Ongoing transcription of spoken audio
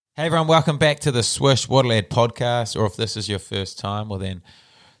Hey everyone, welcome back to the Swish Waterlad podcast, or if this is your first time, well then,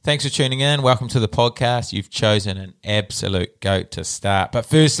 thanks for tuning in. Welcome to the podcast. You've chosen an absolute goat to start. But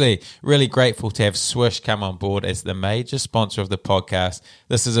firstly, really grateful to have Swish come on board as the major sponsor of the podcast.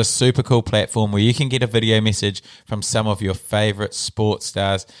 This is a super cool platform where you can get a video message from some of your favourite sports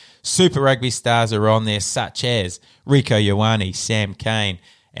stars. Super Rugby stars are on there, such as Rieko Ioane, Sam Cane,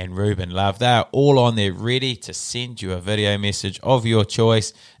 and Ruben Love. They are all on there ready to send you a video message of your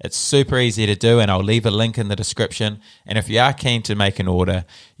choice. It's super easy to do, and I'll leave a link in the description. And if you are keen to make an order,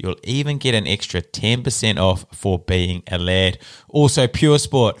 you'll even get an extra 10% off for being a lad. Also, Pure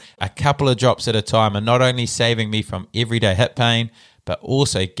Sport, a couple of drops at a time, are not only saving me from everyday hip pain, but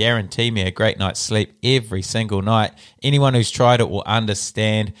also guarantee me a great night's sleep every single night. Anyone who's tried it will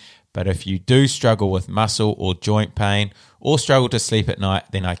understand. But if you do struggle with muscle or joint pain or struggle to sleep at night,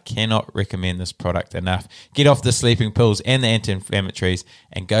 then I cannot recommend this product enough. Get off the sleeping pills and the anti-inflammatories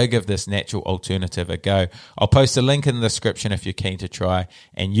and go give this natural alternative a go. I'll post a link in the description if you're keen to try,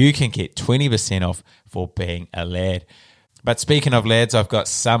 and you can get 20% off for being a lad. But speaking of lads, I've got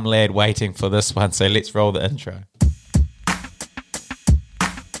some lad waiting for this one, so let's roll the intro.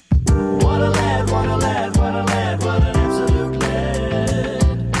 What a lad, what a lad, what a lad, what an absolute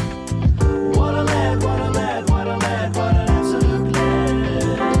lad. What a lad, what a lad, what a lad, what an absolute lad.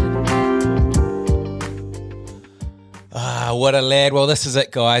 What a lad. Well, this is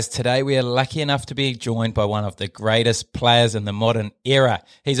it, guys. Today we are lucky enough to be joined by one of the greatest players in the modern era.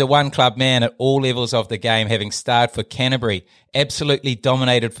 He's a one-club man at all levels of the game, having starred for Canterbury, absolutely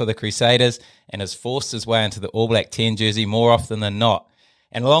dominated for the Crusaders, and has forced his way into the All Black 10 jersey more often than not.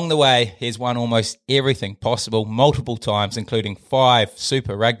 And along the way, he's won almost everything possible multiple times, including 5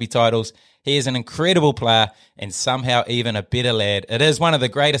 Super Rugby titles. He is an incredible player and somehow even a better lad. It is one of the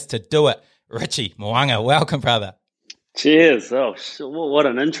greatest to do it. Richie Mo'unga, welcome, brother. Cheers. Oh, what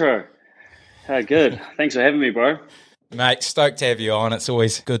an intro. How good. Thanks for having me, bro. Mate, stoked to have you on. It's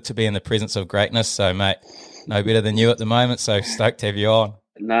always good to be in the presence of greatness. So, mate, no better than you at the moment. So stoked to have you on.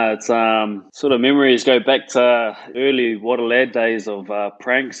 No, it's sort of memories go back to early Water Lad days of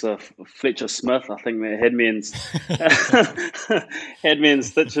pranks of Fletcher Smith. I think that had me in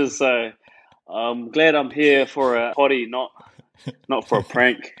stitches. So I'm glad I'm here for a potty, not for a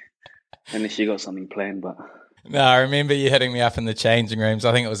prank, unless you got something planned. But No, I remember you hitting me up in the changing rooms.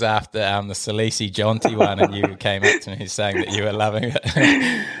 I think it was after the Salisi Jonty one, and you came up to me saying that you were loving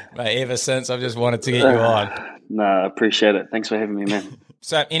it. Mate, ever since, I've just wanted to get you on. No, I appreciate it. Thanks for having me, man.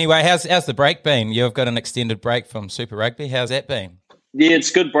 So anyway, how's the break been? You've got an extended break from Super Rugby. How's that been? Yeah,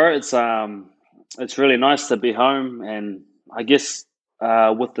 it's good, bro. It's really nice to be home, and I guess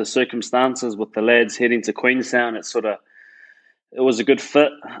with the circumstances, with the lads heading to Queenstown, it was a good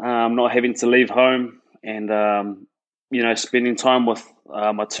fit. Not having to leave home, and spending time with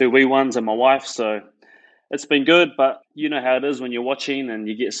my 2 wee ones and my wife. So it's been good, but you know how it is when you're watching and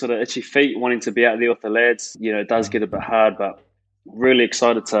you get sort of itchy feet wanting to be out there with the lads. You know, it does get a bit hard, but really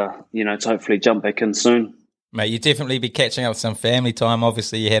excited to hopefully jump back in soon. Mate, you definitely be catching up with some family time.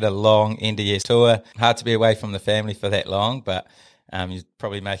 Obviously, you had a long end-of-year tour. Hard to be away from the family for that long, but you're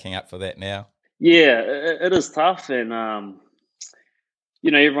probably making up for that now. Yeah, it is tough, and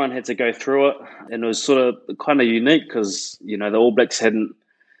everyone had to go through it, and it was sort of kind of unique because the All Blacks hadn't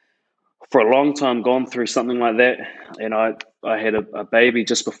for a long time gone through something like that, and I had a baby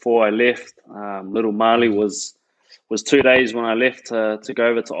just before I left. Little Marley was 2 days when I left to go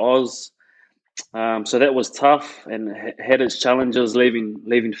over to Oz. So that was tough and had its challenges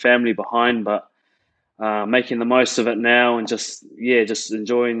leaving family behind, but making the most of it now and just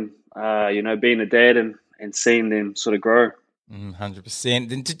enjoying being a dad and seeing them sort of grow.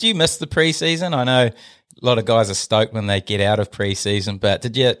 100%. And did you miss the preseason? I know a lot of guys are stoked when they get out of preseason, but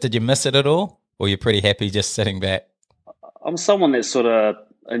did you miss it at all, or you're pretty happy just sitting back? I'm someone that sort of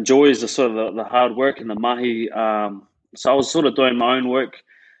enjoys the hard work and the mahi. So I was sort of doing my own work,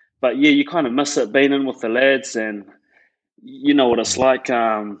 but yeah, you kind of miss it being in with the lads, and you know what it's like.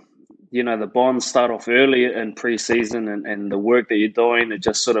 The bonds start off early in pre-season, and the work that you're doing, it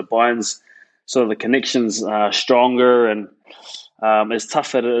just sort of binds sort of the connections stronger, and as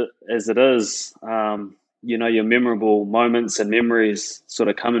tough as it is, your memorable moments and memories sort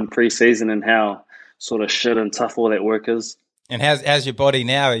of come in pre-season, and how sort of shit and tough all that work is. And how's your body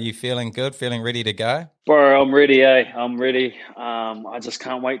now? Are you feeling good, feeling ready to go? Bro, I'm ready, I'm ready. I just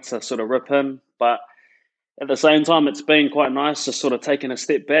can't wait to sort of rip in. But at the same time, it's been quite nice just sort of taking a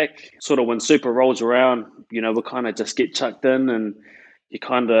step back. Sort of when Super rolls around, we kind of just get chucked in, and you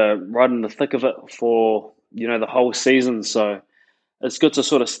kind of right in the thick of it for, the whole season. So it's good to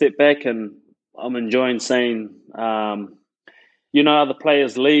sort of step back, and I'm enjoying seeing, other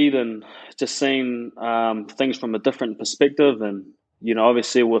players lead and just seeing things from a different perspective. And,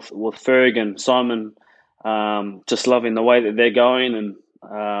 obviously with Ferg and Simon, just loving the way that they're going. And,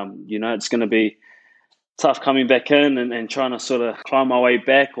 it's going to be tough coming back in and trying to sort of climb my way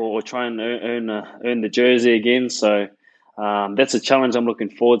back or try and earn the jersey again. So that's a challenge I'm looking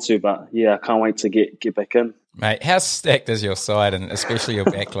forward to. But, yeah, I can't wait to get back in. Mate, how stacked is your side, and especially your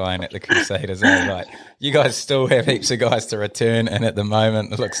back line at the Crusaders? Like, you guys still have heaps of guys to return, and at the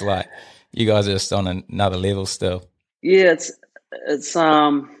moment, it looks like you guys are just on another level still. Yeah, it's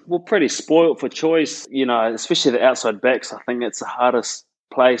we're pretty spoilt for choice, especially the outside backs. I think it's the hardest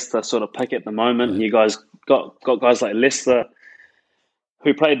place to sort of pick at the moment. You guys got guys like Leicester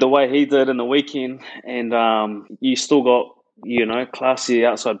who played the way he did in the weekend, and you still got classy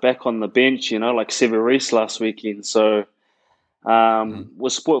outside back on the bench, like Severis last weekend. So we're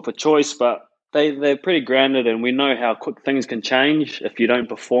spoilt for choice, but they're pretty grounded, and we know how quick things can change if you don't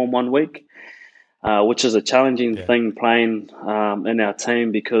perform one week. Which is a challenging thing playing in our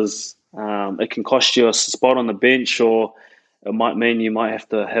team because it can cost you a spot on the bench, or it might mean you might have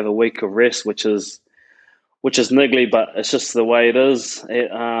to have a week of rest, which is niggly, but it's just the way it is at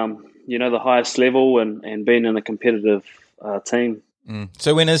the highest level and being in a competitive team.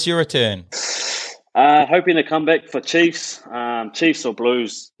 So when is your return? Hoping to come back for Chiefs or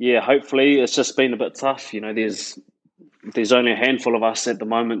Blues. Yeah, hopefully. It's just been a bit tough. There's only a handful of us at the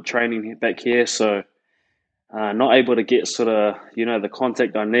moment training back here, so not able to get sort of, the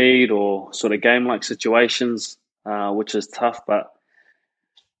contact I need or sort of game-like situations, which is tough. But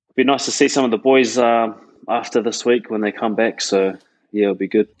it'd be nice to see some of the boys after this week when they come back. So, yeah, it'll be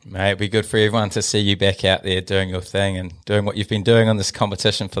good. Mate, it'll be good for everyone to see you back out there doing your thing and doing what you've been doing on this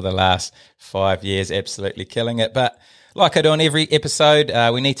competition for the last 5 years, absolutely killing it. But like I do on every episode,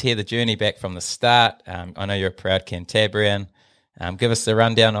 we need to hear the journey back from the start. I know you're a proud Cantabrian. Give us the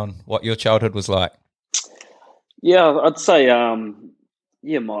rundown on what your childhood was like. Yeah, I'd say, I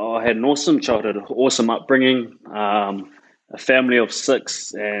had an awesome childhood, awesome upbringing, a family of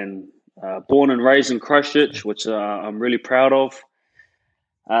 6, and born and raised in Christchurch, which I'm really proud of.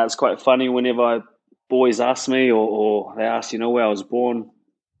 It's quite funny whenever boys ask me or they ask, where I was born.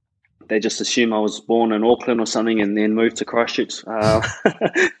 They just assume I was born in Auckland or something and then moved to Christchurch.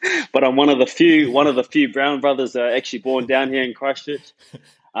 But I'm one of the few Brown brothers that are actually born down here in Christchurch,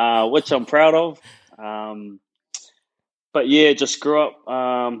 which I'm proud of. But yeah, just grew up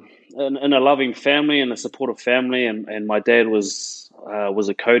in a loving family and a supportive family, and my dad was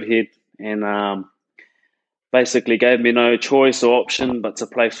a code head and basically gave me no choice or option but to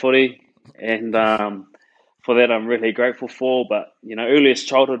play footy, and for that I'm really grateful for. But earliest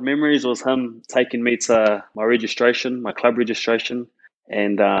childhood memories was him taking me to my club registration,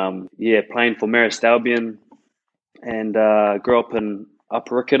 and playing for Marist Albion, and grew up in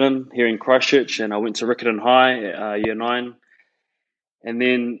Upper Riccarton here in Christchurch, and I went to Riccarton High year 9, and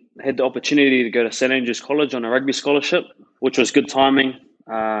then had the opportunity to go to St Andrews College on a rugby scholarship, which was good timing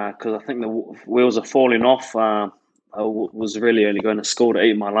because I think the wheels are falling off. I was really only going to school to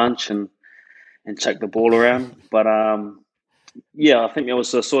eat my lunch and chuck the ball around. But I think it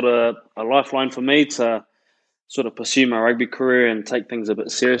was a lifeline for me to sort of pursue my rugby career and take things a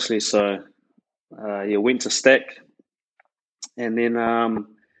bit seriously. So went to Stack, and then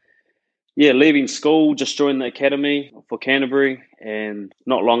leaving school, just joined the academy for Canterbury, and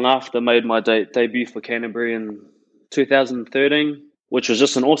not long after made my debut for Canterbury in 2013, which was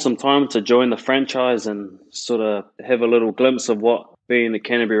just an awesome time to join the franchise and sort of have a little glimpse of what being a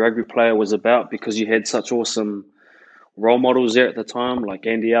Canterbury rugby player was about, because you had such awesome role models there at the time, like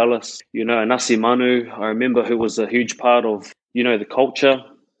Andy Ellis, Nasi Manu, I remember, who was a huge part of, the culture.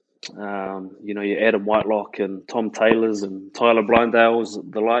 Your Adam Whitelock and Tom Taylors and Tyler Blindales,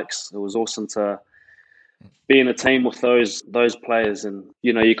 the likes. It was awesome to be in a team with those players, and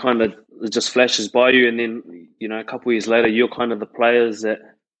you kind of, it just flashes by you, and then a couple of years later you're kind of the players that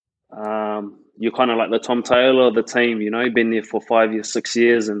you're kind of like the Tom Taylor of the team. You've been there for 5 years, 6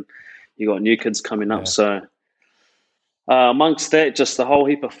 years, and you got new kids coming up. So amongst that, just the whole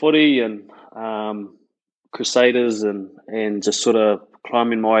heap of footy and Crusaders and just sort of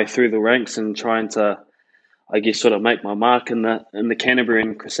climbing my way through the ranks and trying to, I guess, sort of make my mark in the Canterbury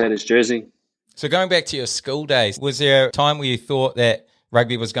and Crusaders jersey. So going back to your school days, was there a time where you thought that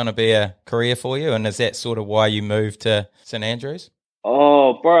rugby was going to be a career for you, and is that sort of why you moved to St Andrews?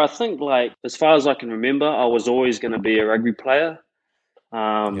 Oh, bro, I think, as far as I can remember, I was always going to be a rugby player.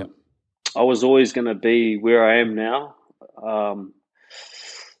 I was always going to be where I am now.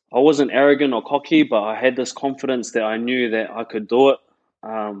 I wasn't arrogant or cocky, but I had this confidence that I knew that I could do it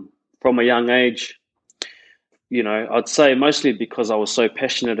from a young age. you know, I'd say mostly because I was so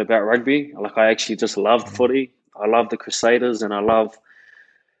passionate about rugby. Like I actually just loved footy. I love the Crusaders and I love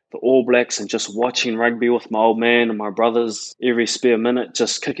the All Blacks, and just watching rugby with my old man and my brothers every spare minute,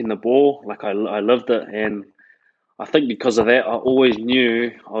 just kicking the ball. Like I lived it. And I think because of that, I always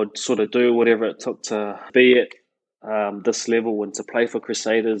knew I'd sort of do whatever it took to be at this level and to play for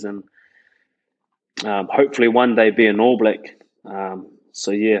Crusaders, and hopefully one day be an All Black.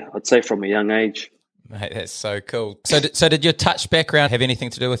 So yeah, I'd say from a young age. Mate, that's so cool. So did your touch background have anything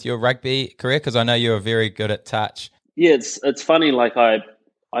to do with your rugby career? Because I know you were very good at touch. Yeah, it's funny. Like I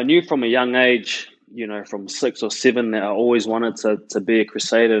knew from a young age, you know, from 6 or 7, that I always wanted to be a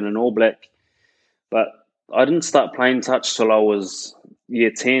Crusader and an All Black. But I didn't start playing touch till I was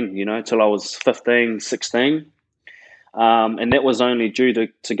year 10, you know, till I was 15, 16. And that was only due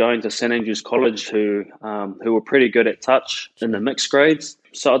to going to St Andrews College, who were pretty good at touch in the mixed grades.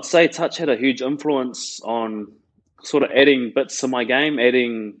 So I'd say touch had a huge influence on sort of adding bits to my game,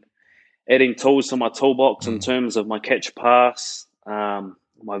 adding tools to my toolbox in terms of my catch pass,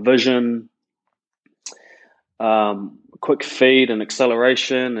 my vision, quick feed and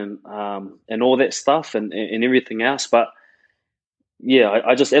acceleration, and all that stuff, and everything else. But yeah,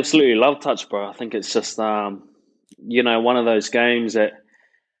 I just absolutely love touch, bro. I think it's just you know, one of those games that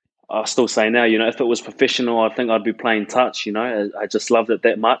I still say now, you know, if it was professional, I think I'd be playing touch. You know, I just loved it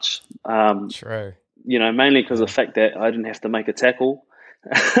that much. True. You know, mainly because of the fact that I didn't have to make a tackle.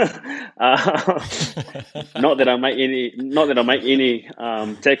 Not that I make any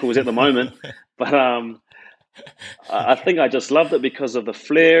tackles at the moment, but I think I just loved it because of the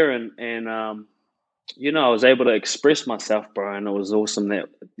flair, and you know, I was able to express myself, bro, and it was awesome that,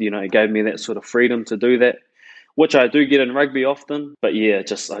 you know, it gave me that sort of freedom to do that, which I do get in rugby often. But yeah, I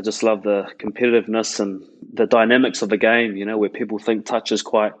just love the competitiveness and the dynamics of the game, you know, where people think touch is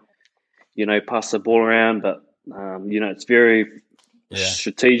quite, you know, pass the ball around, but you know, it's very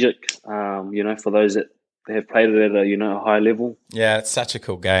strategic, you know, for those that have played it at a, you know, a high level. Yeah, it's such a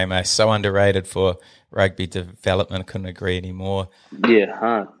cool game, eh? So underrated for rugby development. Couldn't agree anymore. Yeah,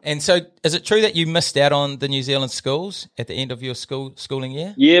 hard. And so is it true that you missed out on the New Zealand schools at the end of your schooling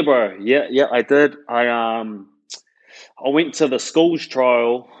year? Yeah, bro. Yeah, I did. I went to the schools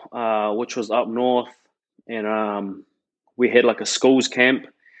trial, which was up north, and we had like a schools camp,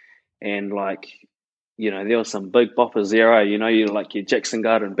 and like, you know, there were some big boppers there, eh? You know, you like your Jackson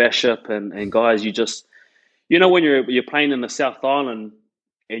Garden Bishop and guys, you just, you know, when you're playing in the South Island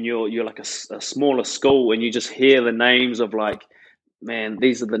and you're like a smaller school, and you just hear the names of like, man,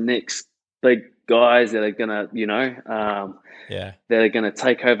 these are the next big guys that are gonna, you know, that are gonna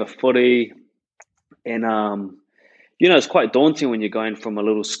take over footy, and you know, it's quite daunting when you're going from a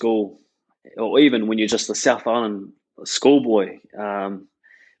little school, or even when you're just a South Island schoolboy,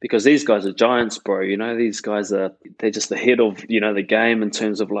 because these guys are giants, bro. You know, these guys they're just the head of, you know, the game in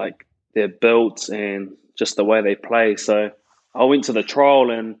terms of like their built and just the way they play. So I went to the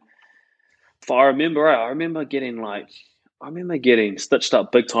trial, and I remember getting stitched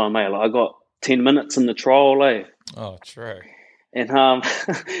up big time, mate. Like I got 10 minutes in the trial, eh? Oh, true. And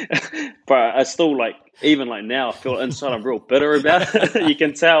but I still, like, even like now, I feel inside I'm real bitter about it. You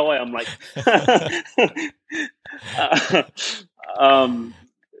can tell, eh? I'm like,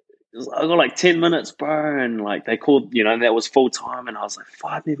 I got like 10 minutes, bro, and like they called, you know, and that was full time, and I was like,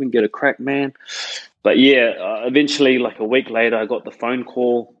 I didn't even get a crack, man. But yeah, eventually, like a week later, I got the phone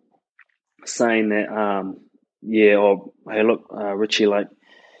call saying that, hey, look, Richie, like,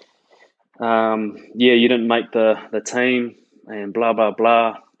 you didn't make the team, and blah blah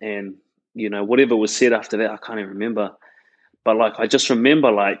blah, and you know, whatever was said after that, I can't even remember. But like, I just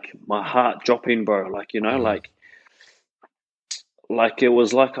remember like my heart dropping, bro. Like, you know, like it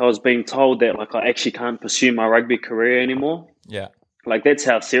was like I was being told that like I actually can't pursue my rugby career anymore. Yeah. Like that's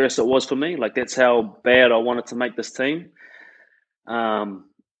how serious it was for me. Like that's how bad I wanted to make this team. And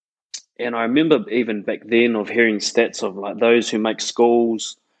I remember even back then of hearing stats of like those who make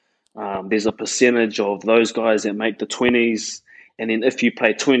schools, there's a percentage of those guys that make the 20s. And then if you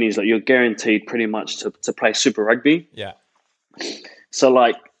play 20s, like you're guaranteed pretty much to play Super Rugby. Yeah. So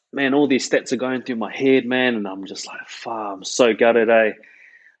like, man, all these stats are going through my head, man, and I'm just like, I'm so gutted, eh?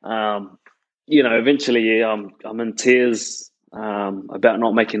 You know, eventually, I'm in tears about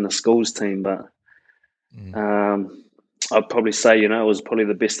not making the schools team, but I'd probably say, you know, it was probably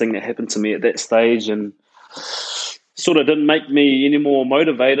the best thing that happened to me at that stage, and sort of didn't make me any more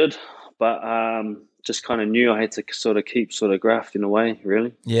motivated, but just kind of knew I had to sort of keep sort of grafting away,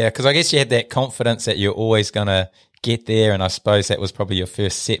 really. Yeah, because I guess you had that confidence that you're always going to get there, and I suppose that was probably your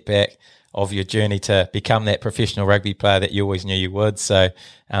first setback of your journey to become that professional rugby player that you always knew you would. So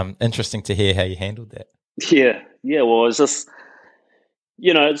interesting to hear how you handled that. Yeah. Well, it's just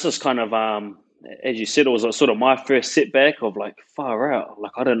it's just kind of as you said, it was sort of my first setback of like far out.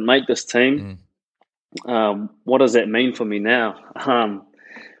 Like I didn't make this team. What does that mean for me now?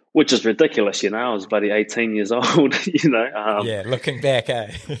 Which is ridiculous. I was bloody 18 years old. Yeah, looking back,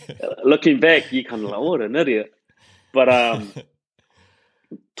 eh? Looking back, you kind of like, what an idiot. But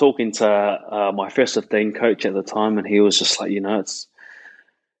talking to my first 15 coach at the time, and he was just like,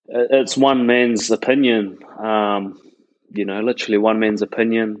 it's one man's opinion. Literally one man's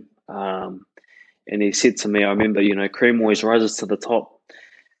opinion. And he said to me, I remember, cream always rises to the top.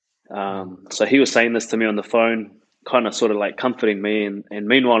 So he was saying this to me on the phone, kind of sort of like comforting me. And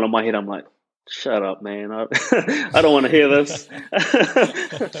meanwhile, in my head, I'm like, shut up, man. I don't want to hear this.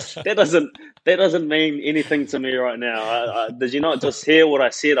 That doesn't mean anything to me right now. Did you not just hear what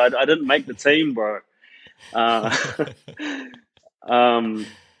I said? I didn't make the team, bro.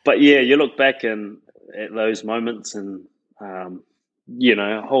 But yeah, you look back at those moments and, a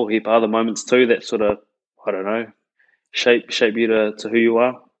whole heap of other moments too that sort of, I don't know, shape you to who you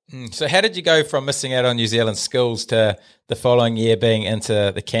are. So how did you go from missing out on New Zealand schools to the following year being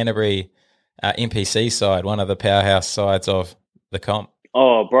into the Canterbury NPC side, one of the powerhouse sides of the comp?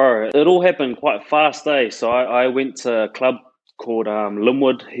 Oh, bro, it all happened quite fast, eh? So I went to a club called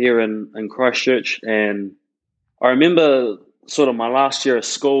Linwood here in Christchurch, and I remember sort of my last year of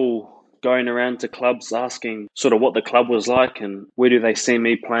school going around to clubs asking sort of what the club was like and where do they see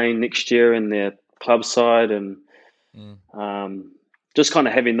me playing next year in their club side, and just kind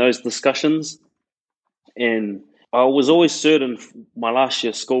of having those discussions. And I was always certain my last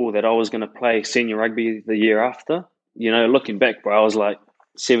year of school that I was going to play senior rugby the year after. Looking back, bro, I was like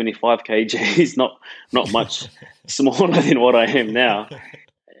 75 kgs, not much smaller than what I am now.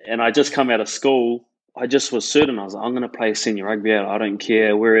 And I just come out of school. I just was certain. I was like, I'm going to play senior rugby. I don't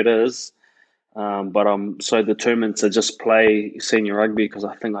care where it is. But I'm so determined to just play senior rugby because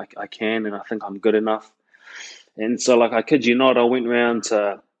I think I can and I think I'm good enough. And so, like, I kid you not, I went around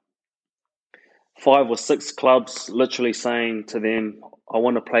to 5 or 6 clubs literally saying to them, I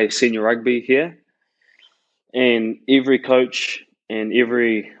want to play senior rugby here. And every coach and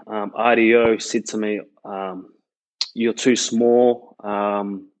every RDO said to me, you're too small,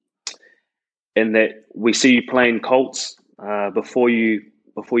 and that we see you playing Colts before you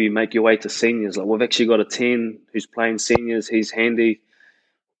make your way to seniors. Like, we've actually got a 10 who's playing seniors. He's handy.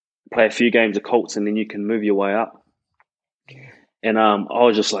 Play a few games of Colts and then you can move your way up. And I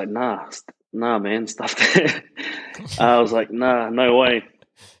was just like, nah, man, stuff that. I was like, nah, no way.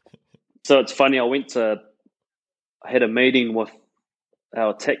 So it's funny, I had a meeting with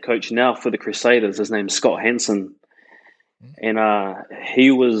our tech coach now for the Crusaders. His name's Scott Hansen. And he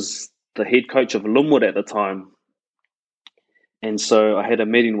was the head coach of Linwood at the time. And so I had a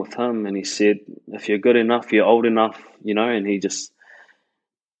meeting with him and he said, if you're good enough, you're old enough, and he just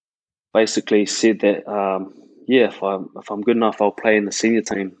basically said that, if I'm good enough, I'll play in the senior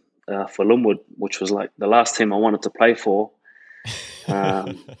team for Linwood, which was like the last team I wanted to play for.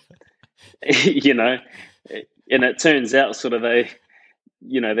 And it turns out sort of they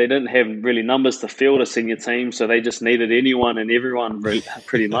didn't have really numbers to field a senior team, so they just needed anyone and everyone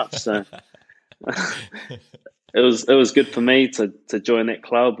pretty much. So it was good for me to join that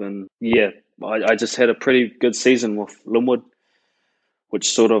club, and I just had a pretty good season with Linwood,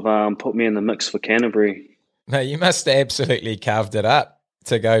 which sort of put me in the mix for Canterbury. No, you must have absolutely carved it up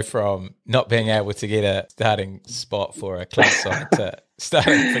to go from not being able to get a starting spot for a club side to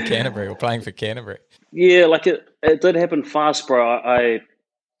starting for Canterbury or playing for Canterbury. Yeah, like it did happen fast, bro.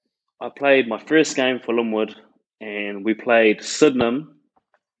 I played my first game for Linwood, and we played Sydenham,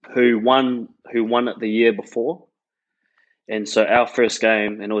 who won it the year before. And so our first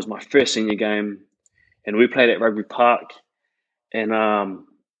game, and it was my first senior game, and we played at Rugby Park, and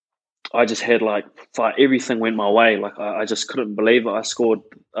I just had everything went my way. Like I just couldn't believe it. I scored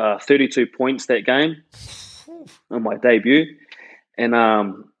 32 points that game on my debut, and I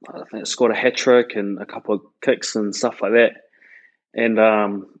think I scored a hat trick and a couple of kicks and stuff like that. And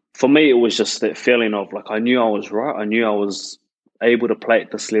for me, it was just that feeling of like I knew I was right. I knew I was able to play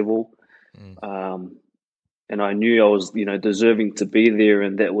at this level, and I knew I was deserving to be there,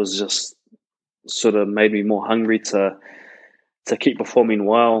 and that was just sort of made me more hungry to keep performing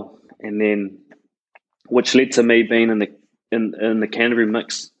well. And then, which led to me being in the Canterbury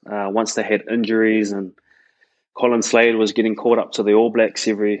mix once they had injuries, and Colin Slade was getting called up to the All Blacks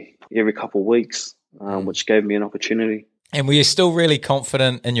every couple of weeks, which gave me an opportunity. And were you still really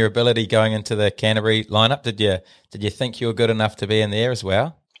confident in your ability going into the Canterbury lineup? Did you think you were good enough to be in there as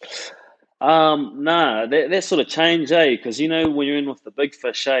well? Nah, that sort of changed, eh? Because when you're in with the big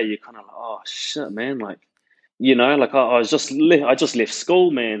fish, you're kind of like, oh shit, man, like like I just left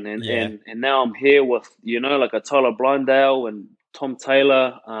school, man, and now I'm here with like a Tyler Blindale and Tom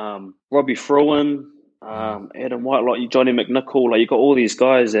Taylor, Robbie Fruin, Adam White, like Johnny McNichol, like you got all these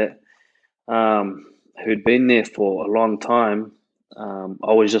guys that who'd been there for a long time.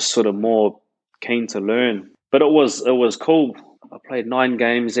 I was just sort of more keen to learn, but it was cool. I played 9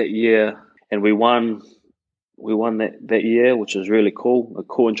 games that year, and we won. We won that year, which was really cool. A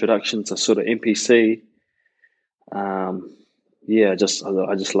cool introduction to sort of NPC. I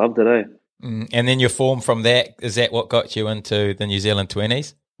just loved it, eh? And then your form from that, is that what got you into the New Zealand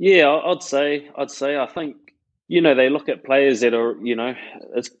 20s? Yeah, I'd say. I think they look at players that are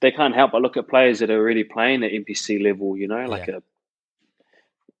they can't help but look at players that are really playing at NPC level. You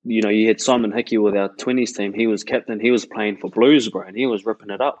had Simon Hickey with our 20s team. He was captain. He was playing for Blues, bro, and he was ripping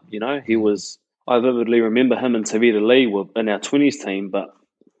it up. He was. I vividly remember him and Tavita Lee were in our 20s team, but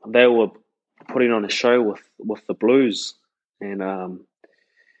they were putting on a show with the Blues, and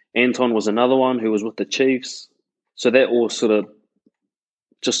Anton was another one who was with the Chiefs. So that all sort of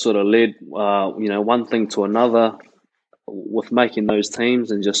led, one thing to another with making those teams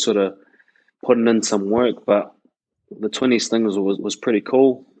and just sort of putting in some work. But the 20s thing was pretty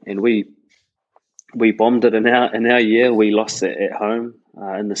cool, and we bombed it in our year. We lost it at home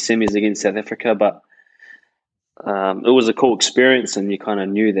in the semis against South Africa, but it was a cool experience, and you kind of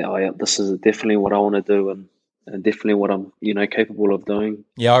knew that this is definitely what I want to do, and definitely what I'm capable of doing.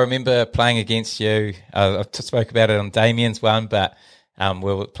 Yeah, I remember playing against you. I spoke about it on Damien's one, but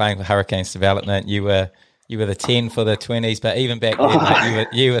we were playing for Hurricanes development. You were the 10 for the 20s, but even back then, mate,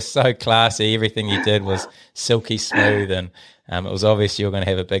 you were so classy. Everything you did was silky smooth, and it was obvious you were going to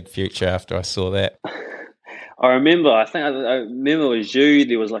have a big future after I saw that. I remember. I remember it was you.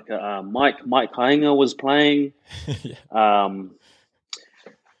 There was like a Mike Hainga was playing.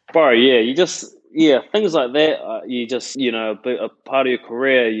 Bro, yeah, things like that. You just a part of your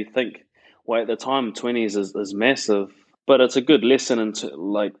career. You think, well, at the time, 20s is massive, but it's a good lesson in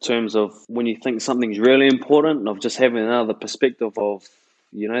terms of when you think something's really important, of just having another perspective of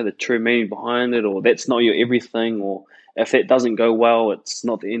the true meaning behind it, or that's not your everything, or if that doesn't go well, it's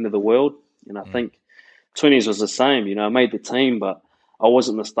not the end of the world. And I think 20s was the same. I made the team, but I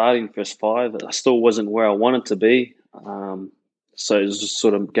wasn't the starting first 5. I still wasn't where I wanted to be. So it just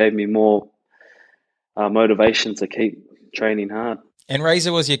sort of gave me more motivation to keep training hard. And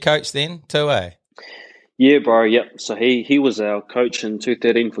Razor was your coach then too, eh? Yeah, bro. Yep. So he was our coach in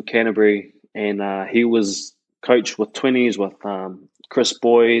 2013 for Canterbury, and he was coach with 20s with Chris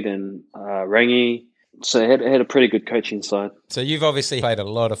Boyd and Rangi. So he had a pretty good coaching side. So you've obviously played a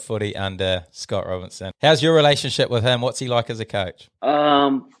lot of footy under Scott Robinson. How's your relationship with him? What's he like as a coach?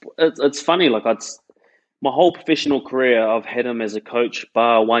 It's funny. My whole professional career, I've had him as a coach,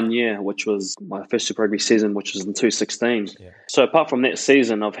 bar 1 year, which was my first Super Rugby season, which was in 2016. Yeah. So apart from that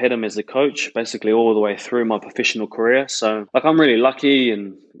season, I've had him as a coach basically all the way through my professional career. So I'm really lucky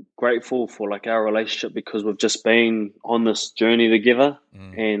and grateful for our relationship, because we've just been on this journey together.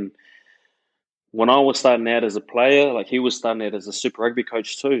 And when I was starting out as a player, he was starting out as a Super Rugby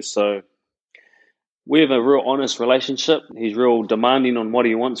coach too. So we have a real honest relationship. He's real demanding on what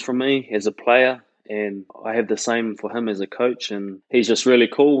he wants from me as a player, and I have the same for him as a coach, and he's just really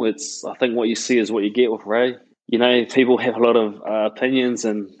cool. I think what you see is what you get with Ray. People have a lot of opinions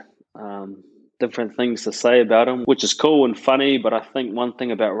and different things to say about him, which is cool and funny, but I think one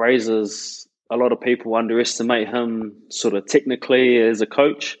thing about Razor is a lot of people underestimate him sort of technically as a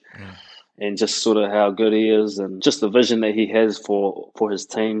coach. And just sort of how good he is, and just the vision that he has for his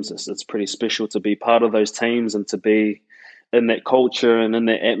teams. It's pretty special to be part of those teams and to be in that culture and in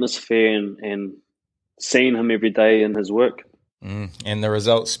that atmosphere, and seeing him every day in his work. And the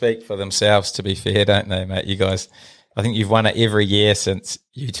results speak for themselves, to be fair, don't they, mate? You guys, I think you've won it every year since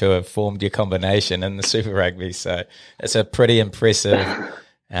you two have formed your combination in the Super Rugby. So it's a pretty impressive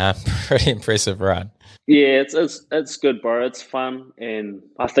run. Yeah, it's good, bro. It's fun, and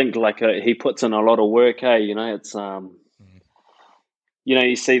I think he puts in a lot of work. Hey, it's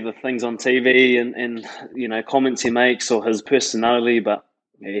you see the things on TV and comments he makes or his personality, but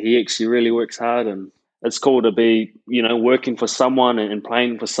he actually really works hard, and it's cool to be working for someone and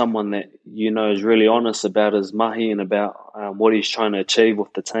playing for someone that is really honest about his mahi and about what he's trying to achieve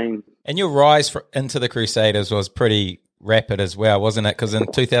with the team. And your rise into the Crusaders was pretty rapid as well, wasn't it? Because in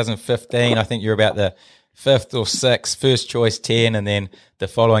 2015, I think you're about the 5th or 6th, first choice 10, and then the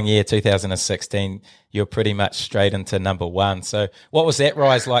following year, 2016, you're pretty much straight into number 1. So what was that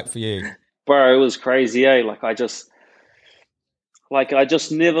rise like for you? Bro, it was crazy, eh? I just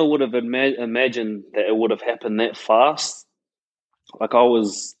never would have imagined that it would have happened that fast. I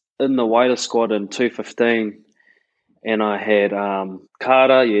was in the Waiter squad in 2015, and I had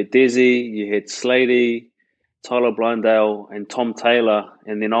Carter, you had Desi, you had Slady, Tyler Blindale, and Tom Taylor,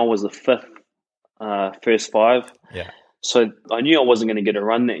 and then I was the fifth first five. Yeah. So I knew I wasn't going to get a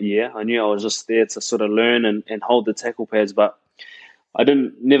run that year. I knew I was just there to sort of learn and hold the tackle pads, but I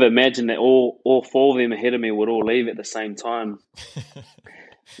didn't never imagine that all four of them ahead of me would all leave at the same time,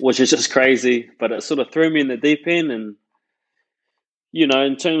 which is just crazy. But it sort of threw me in the deep end, and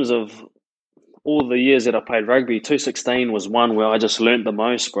in terms of all the years that I played rugby, 2016 was one where I just learnt the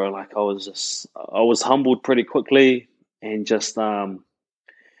most, bro. Like I was humbled pretty quickly, and just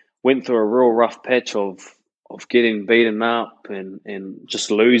went through a real rough patch of getting beaten up and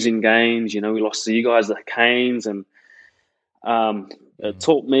just losing games. We lost to you guys, the Canes, and it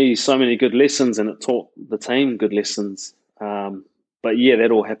taught me so many good lessons, and it taught the team good lessons. But yeah,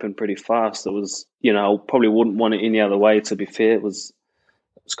 that all happened pretty fast. It was, I probably wouldn't want it any other way. To be fair, it was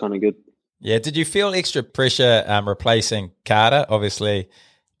kind of good. Yeah. Did you feel extra pressure replacing Carter? Obviously,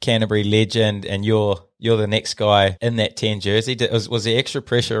 Canterbury legend, and you're the next guy in that 10 jersey. Was there extra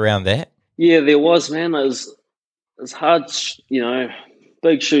pressure around that? Yeah, there was, man. It's hard,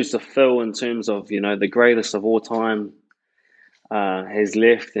 big shoes to fill in terms of, the greatest of all time has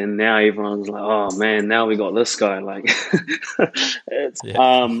left, and now everyone's like, oh man, now we got this guy. Like,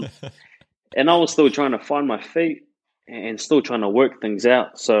 and I was still trying to find my feet and still trying to work things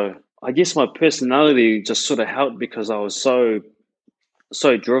out. So I guess my personality just sort of helped because I was so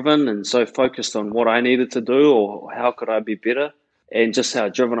driven and so focused on what I needed to do or how could I be better, and just how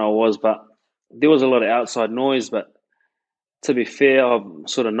driven I was. But there was a lot of outside noise, but to be fair, I'm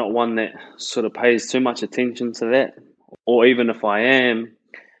sort of not one that sort of pays too much attention to that. Or even if I am,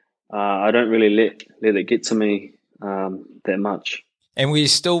 I don't really let it get to me that much. And were you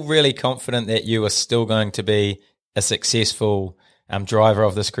still really confident that you were still going to be a successful driver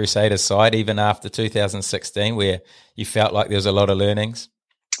of this Crusaders side, even after 2016, where you felt like there was a lot of learnings?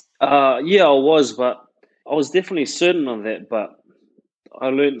 Yeah, I was, but I was definitely certain of that. But I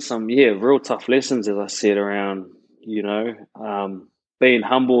learned some, real tough lessons, as I said, around, being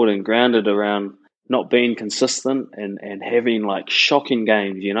humbled and grounded around not being consistent and having like shocking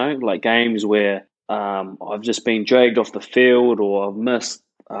games, like games where I've just been dragged off the field, or I've missed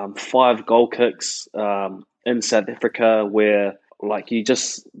 5 goal kicks in South Africa, where like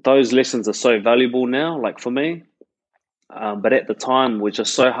those lessons are so valuable now, like for me. But at the time were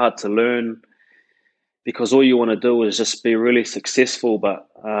just so hard to learn, because all you want to do is just be really successful. But,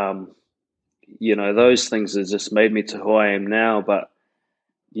 those things have just made me to who I am now. But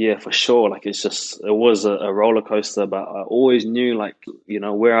yeah, for sure. Like it was a roller coaster, but I always knew, like,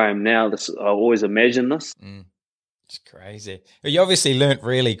 where I am now, I always imagined this. It's crazy. But you obviously learnt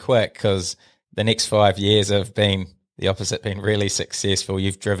really quick, because the next 5 years have been the opposite, been really successful.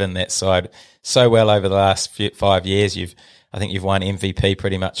 You've driven that side so well over the last 5 years. I think you've won MVP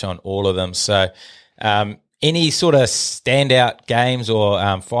pretty much on all of them. So any sort of standout games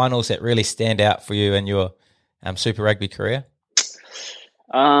or finals that really stand out for you in your Super Rugby career?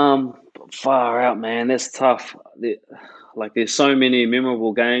 Far out, man. That's tough. There's so many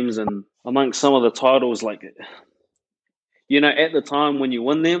memorable games, and amongst some of the titles, like, at the time when you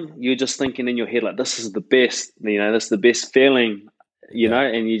win them, you're just thinking in your head, like, this is the best, this is the best feeling,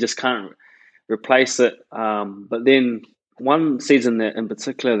 and you just can't replace it. But then one season that in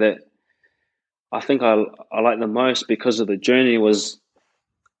particular that I think I like the most because of the journey was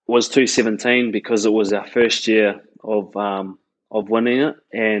 2017, because it was our first year of winning it.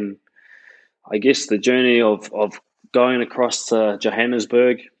 And I guess the journey of going across to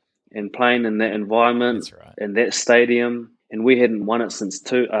Johannesburg and playing in that environment, in that stadium, and we hadn't won it since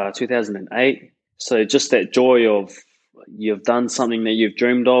 2008. So just that joy of you've done something that you've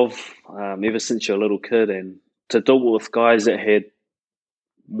dreamed of ever since you're a little kid, and to do it with guys that had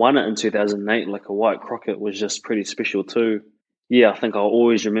won it in 2008, like a White Crockett, was just pretty special too. Yeah, I think I'll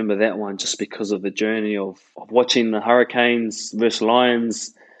always remember that one just because of the journey of watching the Hurricanes versus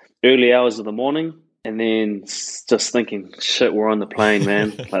Lions early hours of the morning, and then just thinking, shit, we're on the plane,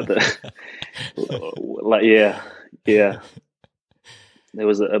 man. Yeah. There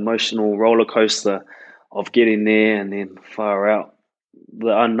was an emotional roller coaster of getting there, and then far out,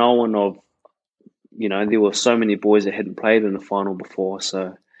 the unknown of, there were so many boys that hadn't played in the final before,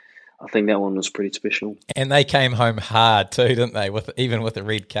 so I think that one was pretty special. And they came home hard too, didn't they? Even with the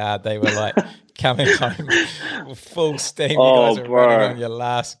red card, they were like coming home with full steam. You guys were running on your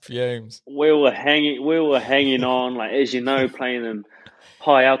last fumes. We were hanging on, like, as you know, playing in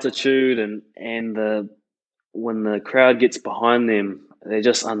high altitude, and when the crowd gets behind them, they're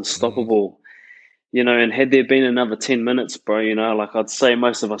just unstoppable. and had there been another 10 minutes, bro, like I'd say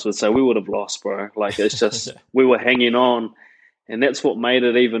most of us would say we would have lost, bro. Like it's just, we were hanging on. And that's what made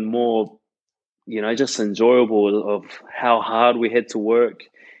it even more, just enjoyable of how hard we had to work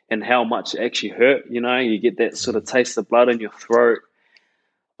and how much it actually hurt. You get that sort of taste of blood in your throat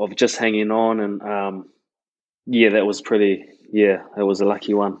of just hanging on. And that was it was a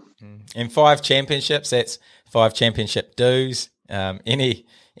lucky one. And 5 championships, that's 5 championship dues. Any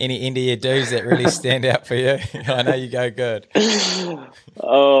India dues that really stand out for you? I know you go good.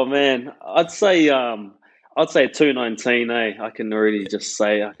 Oh man, I'd say 219. I can already just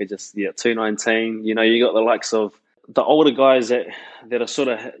say 219. You got the likes of the older guys that are sort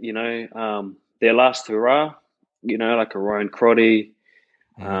of their last hurrah. Like a Ryan Crotty,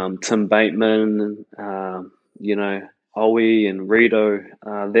 Tim Bateman, Owie and Rito.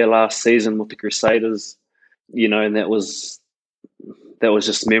 Their last season with the Crusaders. And that was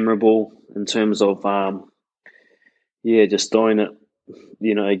just memorable in terms of just doing it,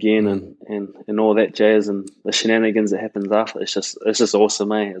 again and all that jazz and the shenanigans that happens after. It's just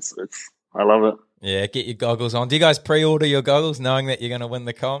awesome, eh? It's I love it. Yeah, get your goggles on. Do you guys pre-order your goggles knowing that you're going to win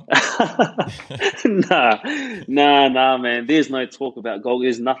the comp? Nah, man. There's no talk about goggles.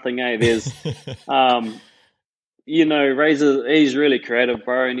 There's nothing, eh? There's Razor, he's really creative,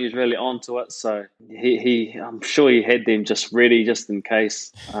 bro, and he's really onto it. So I'm sure he had them just ready, just in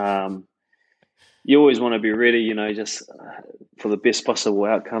case. You always want to be ready, just for the best possible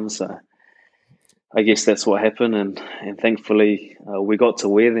outcome. So I guess that's what happened, and thankfully we got to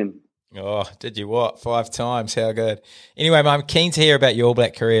wear them. Oh, did you what? 5 times. How good. Anyway, I'm keen to hear about your All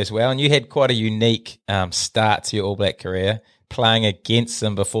Black career as well. And you had quite a unique start to your All Black career, playing against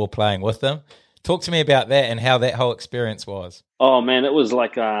them before playing with them. Talk to me about that and how that whole experience was. Oh man, it was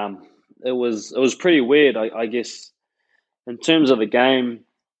like it was pretty weird. I guess in terms of the game,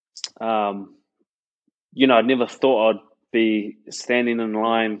 I never thought I'd be standing in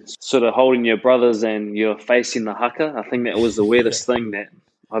line, sort of holding your brothers and you're facing the haka. I think that was the weirdest thing that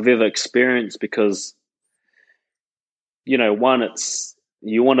I've ever experienced because, one, it's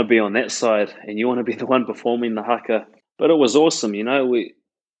you want to be on that side and you want to be the one performing the haka. But it was awesome, we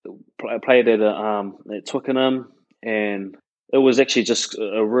played at Twickenham, and it was actually just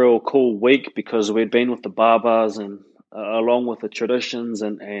a real cool week because we'd been with the Barbars and along with the traditions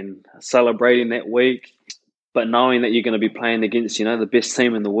and celebrating that week. But knowing that you're going to be playing against, the best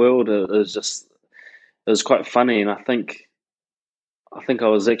team in the world, it was quite funny. And I think I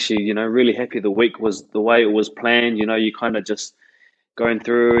was actually, really happy the week was the way it was planned. You kind of just going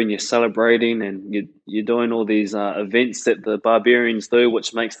through and you're celebrating and you're doing all these events that the Barbarians do,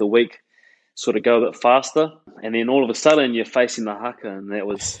 which makes the week sort of go a bit faster. And then all of a sudden you're facing the haka, and it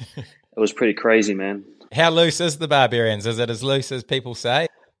was pretty crazy, man. How loose is the Barbarians? Is it as loose as people say?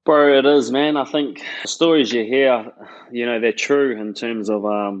 Bro, it is, man. I think the stories you hear, they're true in terms of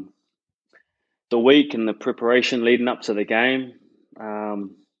the week and the preparation leading up to the game.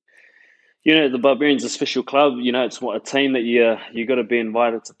 The Barbarians are a special club. It's what a team that you got to be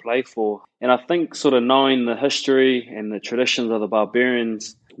invited to play for. And I think sort of knowing the history and the traditions of the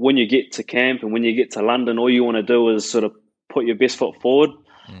Barbarians, when you get to camp and when you get to London, all you want to do is sort of put your best foot forward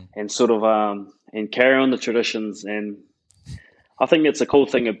and sort of and carry on the traditions. And I think that's a cool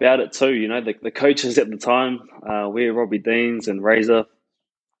thing about it too. The coaches at the time, we're Robbie Deans and Razor,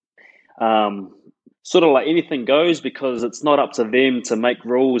 sort of like anything goes because it's not up to them to make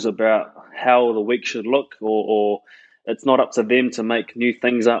rules about how the week should look, or it's not up to them to make new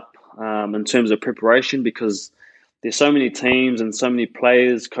things up in terms of preparation, because there's so many teams and so many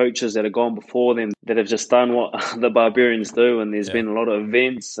players, coaches that have gone before them that have just done what the Barbarians do, and there's been a lot of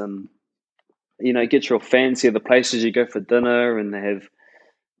events, and it gets real fancy of the places you go for dinner, and they have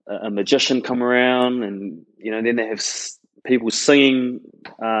a magician come around, and then they have people singing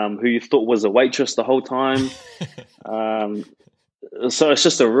who you thought was a waitress the whole time. So it's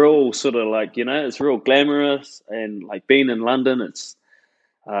just a real sort of like, it's real glamorous, and like being in London, it's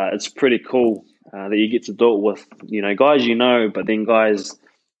pretty cool that you get to do it with, guys, but then guys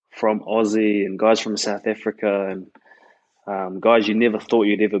from Aussie and guys from South Africa and guys you never thought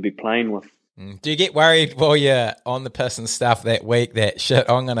you'd ever be playing with. Do you get worried while you're on the piss and stuff that week that shit,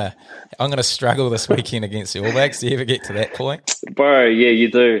 I'm gonna struggle this weekend against the All Blacks? Do you ever get to that point? Bro, yeah,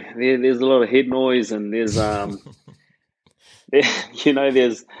 you do. There's a lot of head noise, and there's I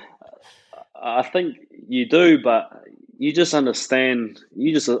think you do, but you just understand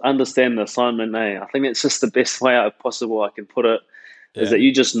the assignment, eh? I think it's just the best way possible I can put it, is that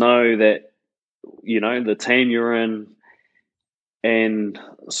you just know that, the team you're in and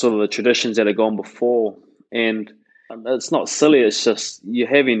sort of the traditions that have gone before. And It's not silly. It's just you're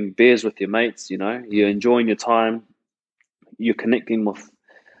having beers with your mates. You're enjoying your time. You're connecting with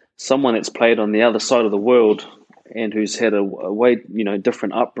someone that's played on the other side of the world and who's had a way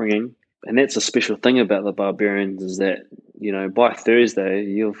different upbringing. And that's a special thing about the Barbarians is that by Thursday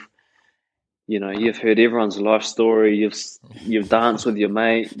you've heard everyone's life story. You've danced with your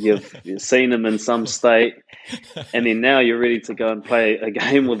mate. You've seen him in some state, and then now you're ready to go and play a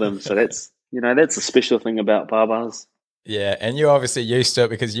game with him. So that's a special thing about Barbars. Yeah, and you're obviously used to it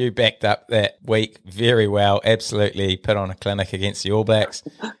because you backed up that week very well. Absolutely put on a clinic against the All Blacks.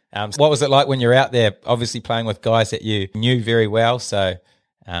 What was it like when you're out there, obviously playing with guys that you knew very well? So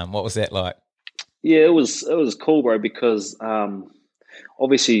what was that like? Yeah, it was cool, bro, because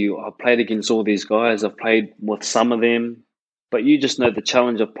obviously I played against all these guys. I've played with some of them, but you just know the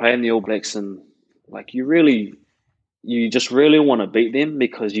challenge of playing the All Blacks, and like you just really want to beat them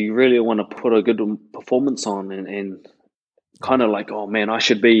because you really want to put a good performance on and kind of like, oh man, I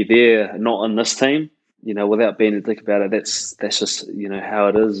should be there, not on this team, without being a dick about it. That's just, how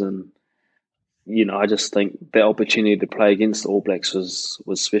it is. And, I just think the opportunity to play against the All Blacks was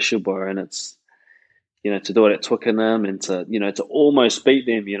special, bro. And it's, to do it at Twickenham and to almost beat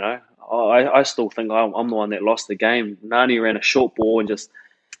them, I still think I'm the one that lost the game. Nani ran a short ball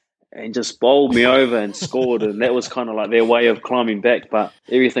and just bowled me over and scored. And that was kind of like their way of climbing back. But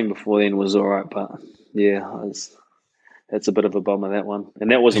everything before then was all right. But yeah, that's a bit of a bummer, that one.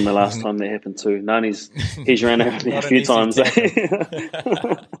 And that wasn't the last time that happened too. He's ran over me a few times.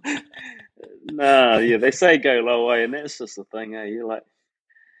 Nah, yeah, they say go low way, and that's just the thing, eh? You're like,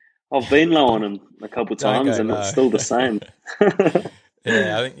 I've been low on him a couple of times, and it's still the same.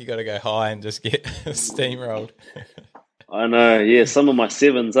 Yeah, I think you got to go high and just get steamrolled. I know, yeah. Some of my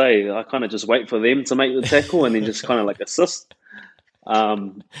sevens, I kind of just wait for them to make the tackle and then just kind of like assist.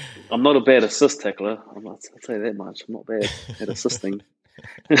 I'm not a bad assist tackler. I'll tell you that much. I'm not bad at assisting.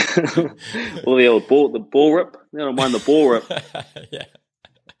 Or the ball rip. I don't mind the ball rip. Yeah.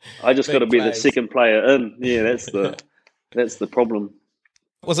 I just got to be the second player in. Yeah, that's the problem.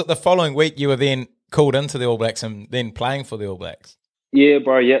 Was it the following week you were then called into the All Blacks and then playing for the All Blacks? Yeah,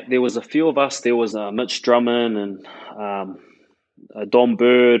 bro. Yeah, there was a few of us. There was Mitch Drummond and Don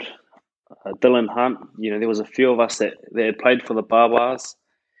Bird, Dylan Hunt. There was a few of us that had played for the Barbars,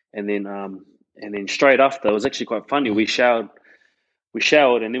 and then straight after, it was actually quite funny. We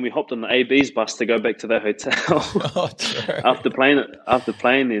showered, and then we hopped on the AB's bus to go back to the hotel after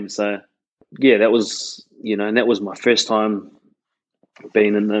playing them. So yeah, that was and that was my first time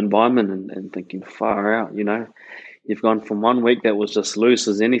being in the environment and thinking far out. You've gone from 1 week that was just loose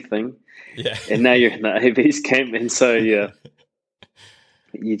as anything, yeah, and now you're in the AB's camp, and so yeah.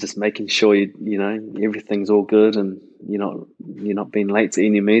 You're just making sure everything's all good and you're not being late to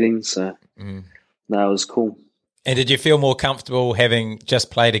any meetings. So no, it was cool. And did you feel more comfortable having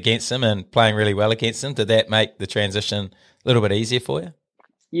just played against him and playing really well against him? Did that make the transition a little bit easier for you?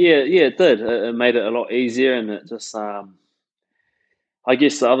 Yeah, it did. It made it a lot easier, and it just I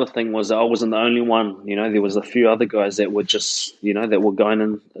guess the other thing was that I wasn't the only one. There was a few other guys that were just that were going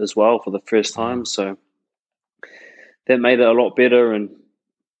in as well for the first time. So that made it a lot better, and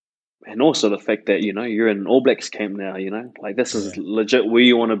also the fact that, you're in All Blacks camp now, like this is legit where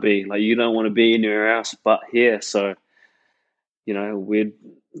you want to be. Like you don't want to be anywhere else but here. So, we'd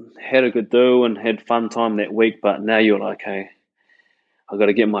had a good do and had fun time that week, but now you're like, hey, I got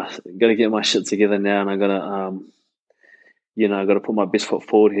to get my shit together now, and I got to put my best foot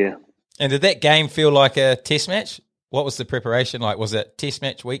forward here. And did that game feel like a test match? What was the preparation like? Was it test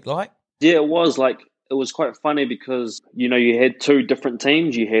match week like? Yeah, it was like. It was quite funny because, you had two different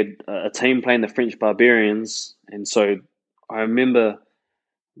teams. You had a team playing the French Barbarians. And so I remember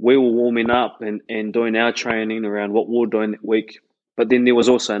we were warming up and doing our training around what we were doing that week. But then there was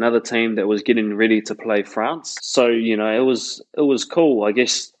also another team that was getting ready to play France. So, it was cool. I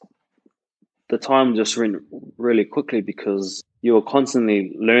guess the time just went really quickly because you were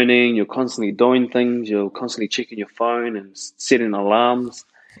constantly learning, you're constantly doing things, you're constantly checking your phone and setting alarms.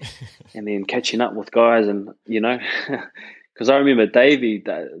 And then catching up with guys, and because I remember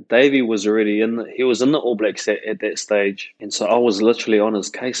Davey was already he was in the All Blacks at that stage, and so I was literally on his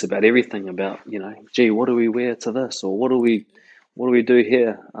case about everything about gee, what do we wear to this, or what do we do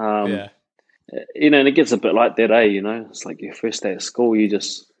here? And it gets a bit like that, it's like your first day at school,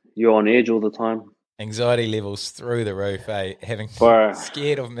 you're on edge all the time. Anxiety levels through the roof, having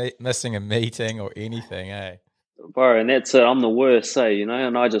scared of missing a meeting or anything, Bro, and that's it. I'm the worst,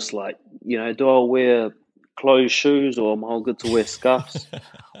 and I just like, do I wear closed shoes or am I all good to wear scuffs?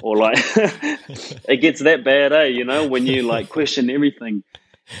 Or like, it gets that bad, when you like question everything.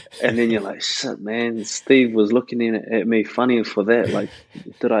 And then you're like, shit, man, Steve was looking at me funny for that. Like,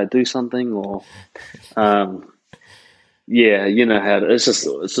 did I do something? Or, yeah, you know how it's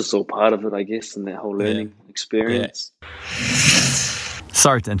just all part of it, I guess, and that whole learning experience.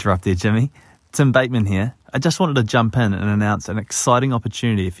 Sorry to interrupt there, Jimmy. Tim Bateman here. I just wanted to jump in and announce an exciting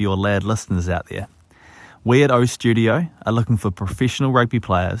opportunity for your lad listeners out there. We at O Studio are looking for professional rugby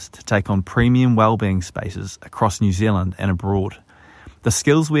players to take on premium wellbeing spaces across New Zealand and abroad. The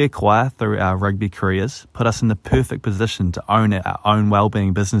skills we acquire through our rugby careers put us in the perfect position to own our own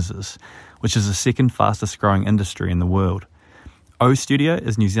wellbeing businesses, which is the second fastest growing industry in the world. O Studio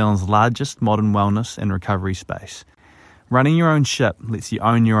is New Zealand's largest modern wellness and recovery space. Running your own ship lets you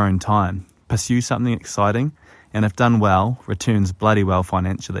own your own time, pursue something exciting, and if done well, returns bloody well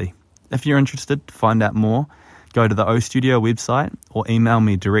financially. If you're interested to find out more, go to the O Studio website or email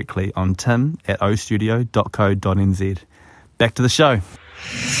me directly on tim@ostudio.co.nz. Back to the show.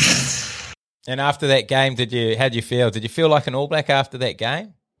 And after that game, how'd you feel? Did you feel like an All Black after that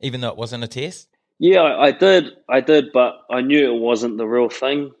game, even though it wasn't a test? Yeah, I did, but I knew it wasn't the real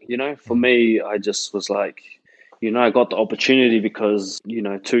thing. You know, for me, I just was like, you know, I got the opportunity because, you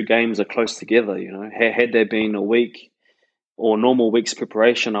know, 2 games are close together. You know, had there been a week or normal week's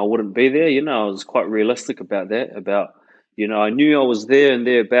preparation, I wouldn't be there. You know, I was quite realistic about that. You know, I knew I was there and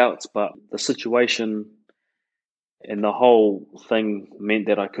thereabouts, but the situation and the whole thing meant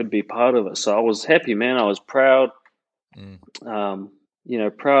that I could be part of it. So I was happy, man. I was proud. You know,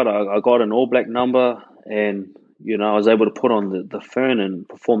 proud. I got an All Black number, and you know, I was able to put on the fern and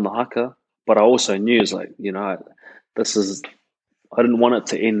perform the haka. But I also knew, it's like, you know, I didn't want it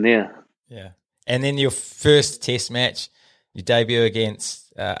to end there. Yeah. And then your first test match, your debut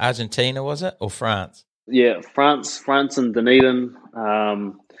against Argentina, was it, or France? Yeah, France in Dunedin,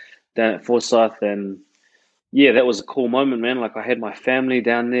 down at Forsyth, and yeah, that was a cool moment, man. Like, I had my family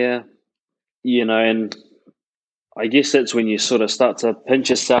down there, you know, and I guess that's when you sort of start to pinch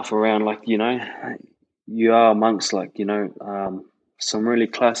yourself around, like, you know, you are amongst, like, you know, some really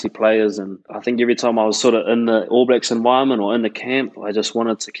classy players. And I think every time I was sort of in the All Blacks environment or in the camp, I just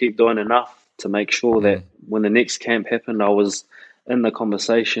wanted to keep doing enough to make sure that when the next camp happened, I was in the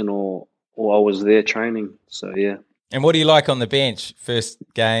conversation or I was there training. So, yeah. And what do you like on the bench? First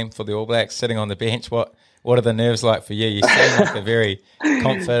game for the All Blacks, sitting on the bench, what are the nerves like for you? You seem like a very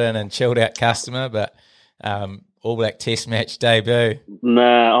confident and chilled out customer, but All Black test match debut.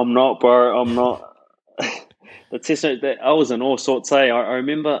 Nah, I'm not, bro. I'm not. The test match, I was in all sorts. I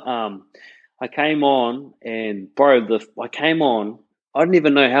remember I came on, and bro, I came on. I didn't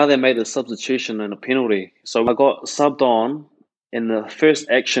even know how they made the substitution and a penalty. So I got subbed on, and the first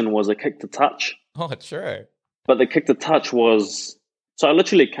action was a kick to touch. Oh, true. But the kick to touch was, so I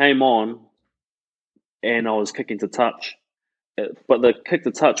literally came on, and I was kicking to touch. But the kick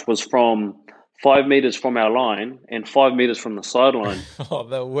to touch was from 5 meters from our line and 5 meters from the sideline. Oh,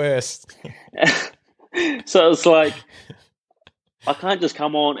 the worst. So it's like, I can't just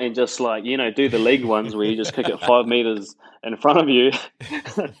come on and just, like, you know, do the league ones where you just kick it 5 meters in front of you.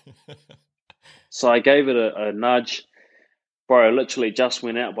 So I gave it a nudge. Bro, I literally just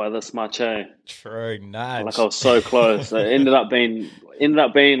went out by this much, eh? True nudge. Like, I was so close. It ended up being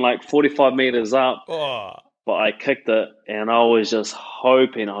like 45 meters up. Oh. But I kicked it, and I was just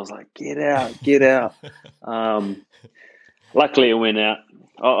hoping. I was like, get out. Luckily, it went out.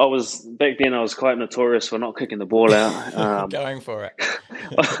 Back then, I was quite notorious for not kicking the ball out. Going for it.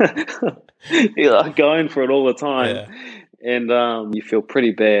 Yeah, going for it all the time. Yeah. And you feel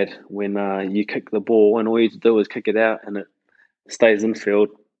pretty bad when you kick the ball, and all you do is kick it out, and it stays in field.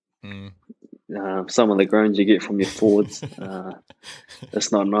 Some of the groans you get from your forwards,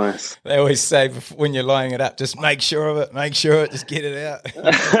 it's not nice. They always say when you're lining it up, just make sure of it, just get it out.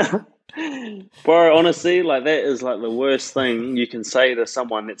 Bro, honestly, like, that is like the worst thing you can say to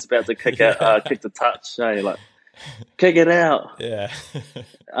someone that's about to kick the touch. Hey, like, kick it out. Yeah.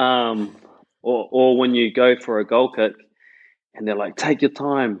 Or when you go for a goal kick and they're like, take your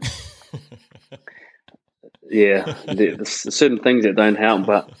time. Yeah, there's certain things that don't help,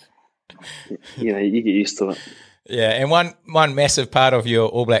 but you know, you get used to it. Yeah, and one massive part of your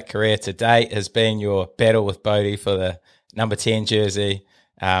All Black career to date has been your battle with Bodie for the number 10 jersey.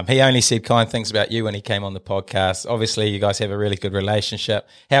 He only said kind things about you when he came on the podcast. Obviously, you guys have a really good relationship.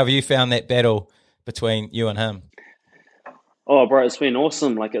 How have you found that battle between you and him? Oh, bro, it's been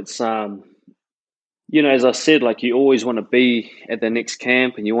awesome. Like, it's, you know, as I said, like, you always want to be at the next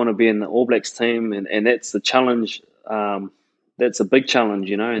camp and you want to be in the All Blacks team, and that's the challenge. That's a big challenge,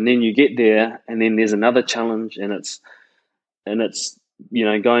 you know. And then you get there, and then there's another challenge, and it's you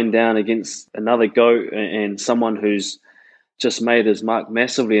know, going down against another goat and someone who's just made his mark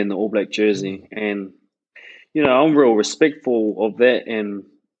massively in the All Black jersey. And, I'm real respectful of that. And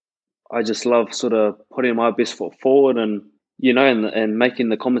I just love sort of putting my best foot forward and, and making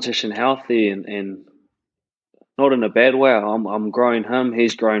the competition healthy and not in a bad way. I'm growing him,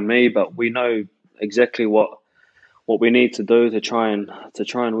 he's growing me, but we know exactly what we need to do to try and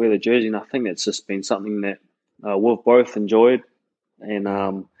wear the jersey. And I think that's just been something that we've both enjoyed,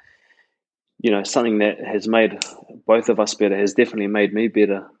 and something that has made both of us better, has definitely made me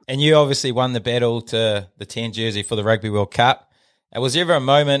better. And you obviously won the battle to the 10 jersey for the Rugby World Cup. Was there ever a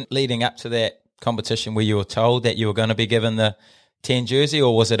moment leading up to that competition where you were told that you were going to be given the 10 jersey,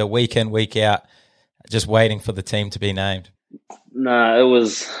 or was it a week in, week out, just waiting for the team to be named? No, it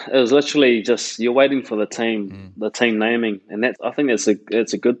was literally just you're waiting for the team naming, and I think it's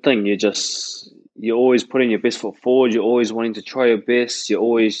a good thing. You're always putting your best foot forward. You're always wanting to try your best. You're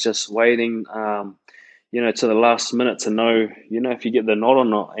always just waiting, to the last minute to know, if you get the nod or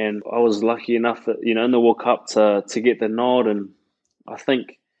not. And I was lucky enough that, in the World Cup to get the nod. And I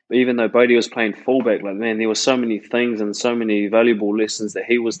think even though Bodie was playing fullback, there were so many things and so many valuable lessons that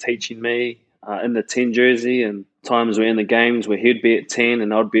he was teaching me in the 10 jersey, and times we're in the games where he'd be at 10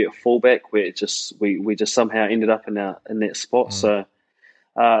 and I'd be at fullback, where we just somehow ended up in that spot. So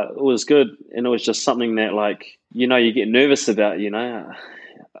it was good, and it was just something that you get nervous about.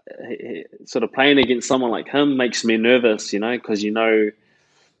 Sort of playing against someone like him makes me nervous, because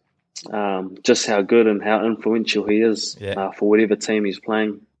just how good and how influential he is for whatever team he's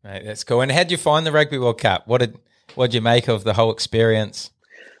playing. Mate, that's cool. And how did you find the Rugby World Cup? What did you make of the whole experience?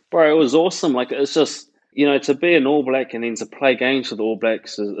 Bro, it was awesome. It's just, to be an All Black and then to play games for the All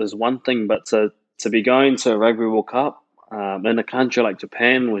Blacks is one thing, but to be going to a Rugby World Cup in a country like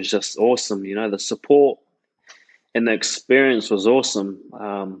Japan was just awesome. The support and the experience was awesome.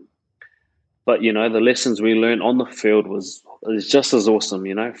 But, the lessons we learned on the field was just as awesome.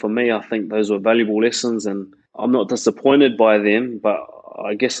 For me, I think those were valuable lessons, and I'm not disappointed by them, but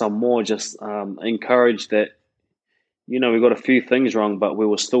I guess I'm more just encouraged that, we got a few things wrong, but we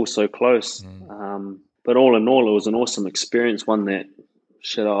were still so close. But all in all, it was an awesome experience, one that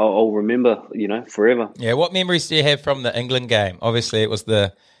I'll remember, forever. Yeah, what memories do you have from the England game? Obviously, it was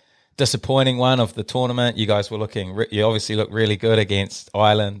the disappointing one of the tournament. You guys were you obviously looked really good against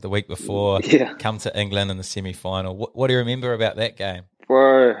Ireland the week before. Yeah. Come to England in the semi-final. What do you remember about that game?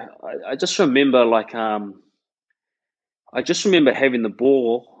 Bro, I just remember I just remember having the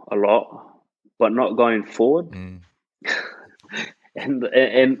ball a lot, but not going forward. And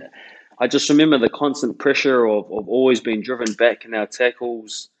I just remember the constant pressure of always being driven back in our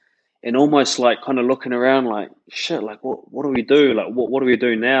tackles, and almost kind of looking around shit, what do we do? What do we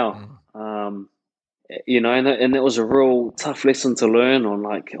do now? And that was a real tough lesson to learn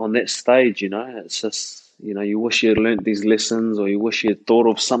on that stage. It's just, you wish you had learnt these lessons, or you wish you had thought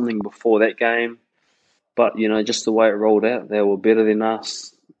of something before that game. But, just the way it rolled out, they were better than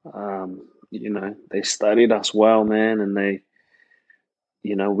us. They studied us well, man, and they,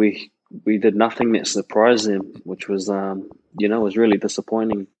 we did nothing that surprised them, which was, was really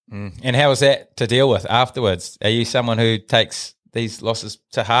disappointing. And how was that to deal with afterwards? Are you someone who takes these losses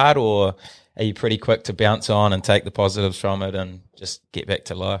to heart, or are you pretty quick to bounce on and take the positives from it and just get back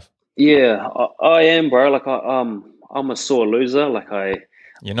to life? Yeah, I am, bro. I'm a sore loser.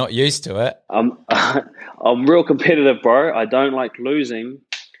 You're not used to it. I'm real competitive, bro. I don't like losing.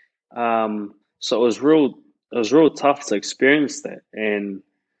 So it was real tough to experience that, and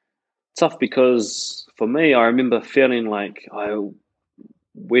tough because for me, I remember feeling like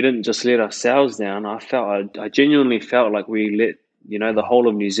we didn't just let ourselves down. I genuinely felt like we let the whole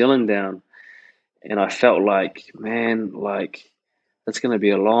of New Zealand down, and I felt like, man, it's going to be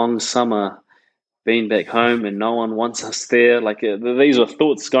a long summer being back home and no one wants us there. These were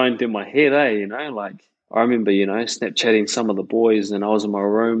thoughts going through my head, I remember, Snapchatting some of the boys, and I was in my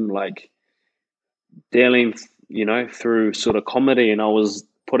room, dealing, through sort of comedy, and I was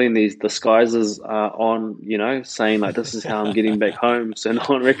putting these disguises on, saying this is how I'm getting back home so no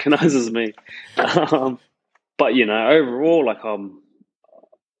one recognizes me. But, overall,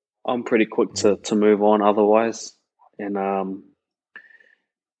 I'm pretty quick to move on otherwise. And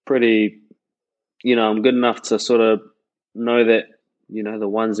pretty, I'm good enough to sort of know that, the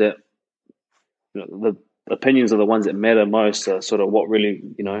ones that, the opinions of the ones that matter most are sort of what really,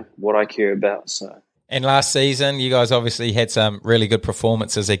 what I care about. So. And last season, you guys obviously had some really good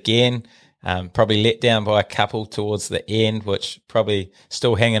performances again, probably let down by a couple towards the end, which probably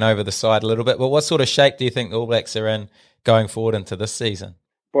still hanging over the side a little bit. But what sort of shape do you think the All Blacks are in going forward into this season?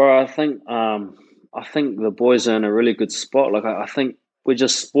 Well, I think the boys are in a really good spot. I think we're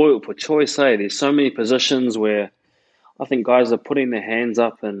just spoiled for choice, eh? There's so many positions where, I think guys are putting their hands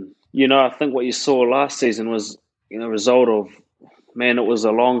up, and I think what you saw last season was a result of, man, it was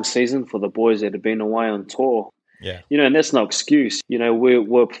a long season for the boys that had been away on tour. Yeah. And that's no excuse.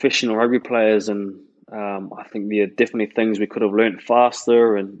 We're professional rugby players, and I think there are definitely things we could have learnt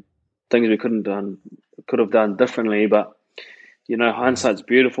faster and things we could have done differently. But hindsight's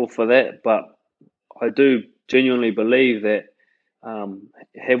beautiful for that. But I do genuinely believe that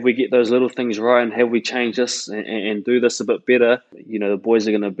have we get those little things right, and have we change this and do this a bit better, the boys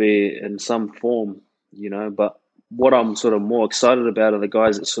are going to be in some form. But what I'm sort of more excited about are the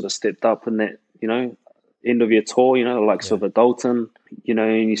guys that sort of stepped up in that, end of your tour, the likes of a Dalton,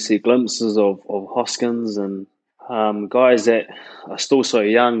 and you see glimpses of Hoskins and guys that are still so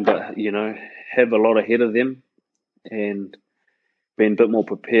young, but, have a lot ahead of them and being a bit more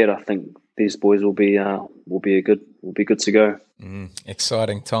prepared. I think these boys will be good to go.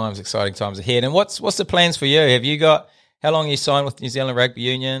 Exciting times ahead. And what's the plans for you? How long you signed with New Zealand Rugby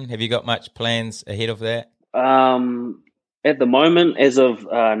Union? Have you got much plans ahead of that? At the moment, as of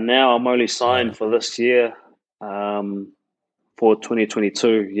now, I'm only signed for this year, for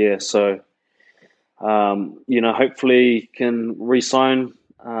 2022. Yeah, so hopefully can re-sign,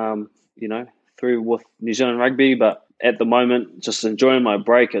 through with New Zealand Rugby. But at the moment, just enjoying my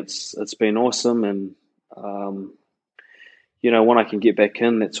break. It's been awesome, and when I can get back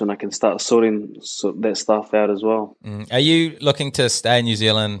in, that's when I can start sorting that stuff out as well. Are you looking to stay in New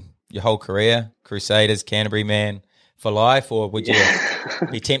Zealand your whole career, Crusaders, Canterbury man for life, or would you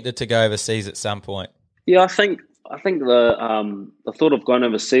be tempted to go overseas at some point? Yeah, I think the thought of going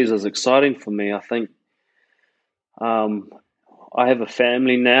overseas is exciting for me. I think I have a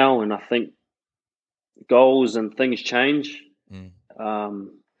family now, and I think goals and things change.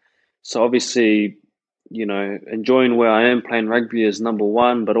 So obviously, enjoying where I am playing rugby is number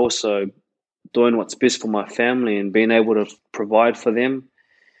one, but also doing what's best for my family and being able to provide for them,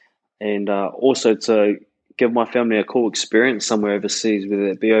 and also to give my family a cool experience somewhere overseas, whether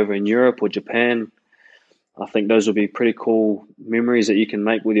it be over in Europe or Japan. I think those will be pretty cool memories that you can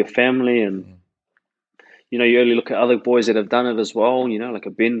make with your family. And, you only look at other boys that have done it as well, like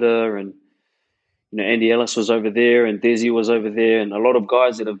a Bender, and, Andy Ellis was over there and Desi was over there, and a lot of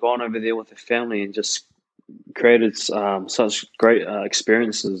guys that have gone over there with their family and just created such great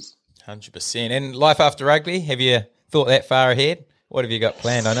experiences. 100%. And life after rugby, have you thought that far ahead? What have you got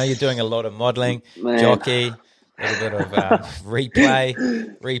planned? I know you're doing a lot of modelling, jockey, a little bit of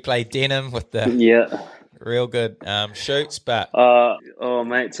replay denim with the real good shoots. But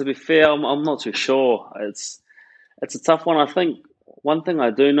mate, to be fair, I'm not too sure. It's a tough one. I think one thing I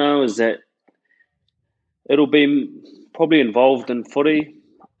do know is that it'll be probably involved in footy.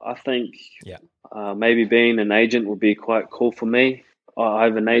 I think maybe being an agent would be quite cool for me. I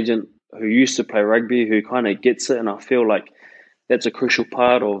have an agent who used to play rugby who kind of gets it, and I feel like that's a crucial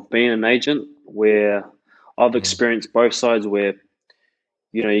part of being an agent, where I've experienced both sides, where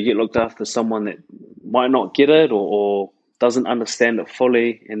you get looked after someone that might not get it or doesn't understand it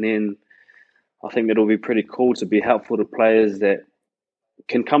fully, and then I think it'll be pretty cool to be helpful to players that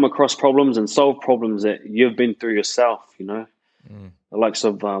can come across problems and solve problems that you've been through yourself. The likes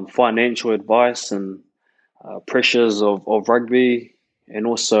of financial advice and pressures of rugby, and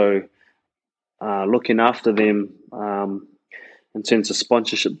also looking after them in terms of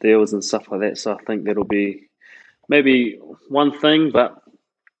sponsorship deals and stuff like that. So I think that'll be maybe one thing, but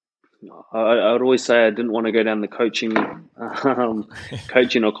I would always say I didn't want to go down the coaching or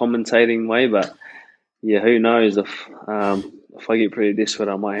commentating way. But yeah, who knows, if I get pretty desperate,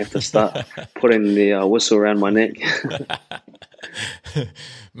 I might have to start putting the whistle around my neck.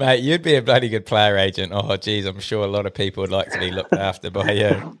 Mate, you'd be a bloody good player agent. Oh, geez, I'm sure a lot of people would like to be looked after by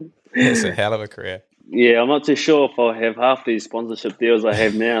you. It's a hell of a career. Yeah, I'm not too sure if I'll have half these sponsorship deals I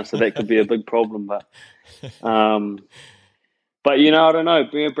have now, so that could be a big problem. But I don't know.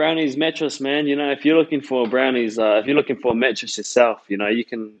 Brownies mattress, man. If you're looking for Brownies, if you're looking for a mattress yourself, you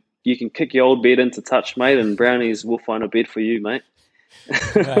can kick your old bed into touch, mate, and Brownies will find a bed for you, mate.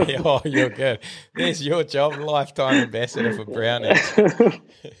 Oh, you're good. There's your job, lifetime ambassador for Brownies. I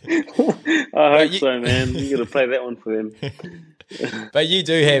hope so, man. You got to play that one for them. But you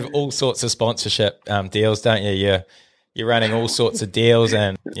do have all sorts of sponsorship deals, don't you? You're running all sorts of deals,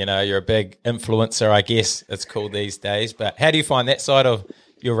 and you're a big influencer, I guess it's called these days. But how do you find that side of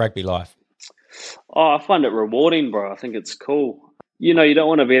your rugby life? Oh, I find it rewarding, bro. I think it's cool. You don't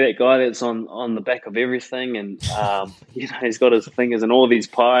want to be that guy that's on the back of everything, and he's got his fingers in all these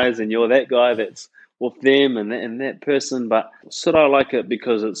pies, and you're that guy that's with them and that person. But sort of like it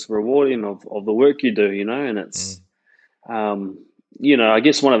because it's rewarding of the work you do, and it's I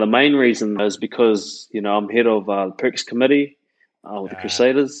guess one of the main reasons is because I'm head of the Perks Committee with the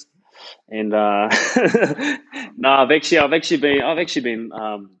Crusaders, and no, I've actually been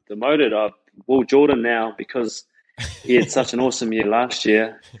demoted. Will Jordan now, because he had such an awesome year last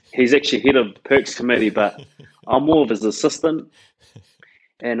year. He's actually head of Perks Committee, but I'm more of his assistant,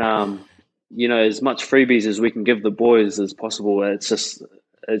 and as much freebies as we can give the boys as possible. It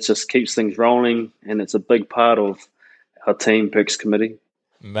just keeps things rolling, and it's a big part of our team Perks Committee.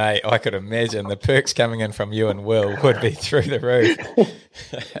 Mate, I could imagine the perks coming in from you and Will would be through the roof.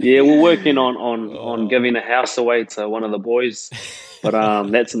 Yeah, we're working on giving a house away to one of the boys, but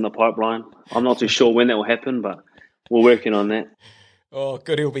that's in the pipeline. I'm not too sure when that will happen, but we're working on that. Oh,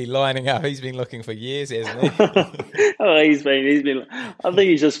 good, he'll be lining up. He's been looking for years, hasn't he? Oh, he's been. I think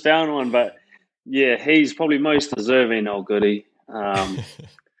he's just found one, but yeah, he's probably most deserving. Old goody.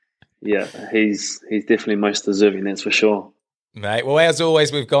 Yeah, he's definitely most deserving. That's for sure. Mate, well, as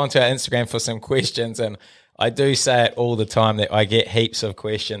always, we've gone to our Instagram for some questions, and I do say it all the time that I get heaps of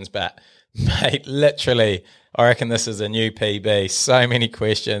questions, but, mate, literally, I reckon this is a new PB. So many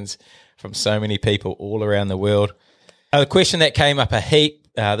questions from so many people all around the world. The question that came up a heap,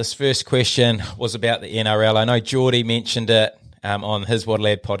 this first question was about the NRL. I know Geordie mentioned it on his What a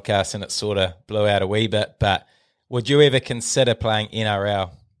Lad podcast, and it sort of blew out a wee bit, but would you ever consider playing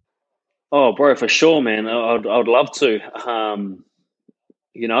NRL? Oh, bro, for sure, man. I'd love to.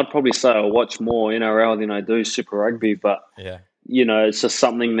 I'd probably say I watch more NRL than I do Super Rugby, but Yeah. it's just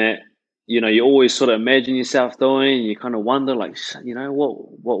something that you always sort of imagine yourself doing. You kind of wonder, like,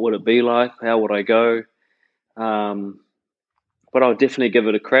 what would it be like? How would I go? But I'll definitely give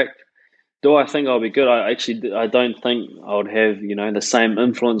it a crack. Do I think I'll be good? I don't think I would have the same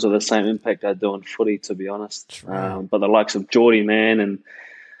influence or the same impact I do in footy, to be honest. But the likes of Geordie, man, and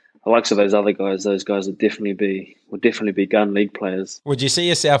the likes of those other guys, those guys would definitely be gun league players. Would you see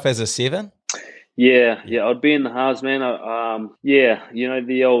yourself as a 7? Yeah, I'd be in the halves, man.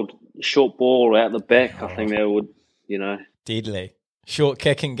 The old short ball out the back. I think that would, Deadly. Short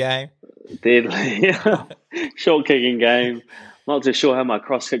kicking game. deadly. Short kicking game. Not too sure how my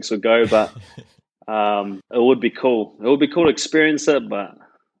cross kicks would go, but it would be cool. It would be cool to experience it, but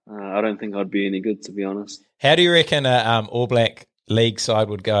I don't think I'd be any good, to be honest. How do you reckon a All Black league side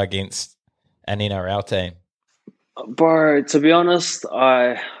would go against an NRL team? Bro, to be honest,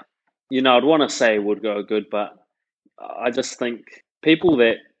 I'd want to say it would go good, but I just think people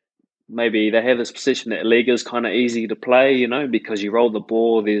that maybe they have this position that league is kind of easy to play, because you roll the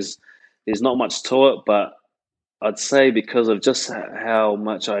ball, there's not much to it, but I'd say because of just how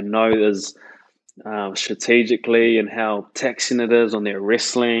much I know is strategically and how taxing it is on their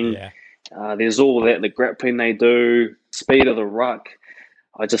wrestling. Yeah. There's all that, the grappling they do, speed of the ruck.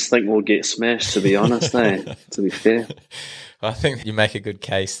 I just think we'll get smashed, to be honest, to be fair. I think you make a good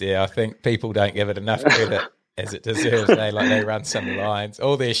case there. I think people don't give it enough credit as it deserves. They run some lines,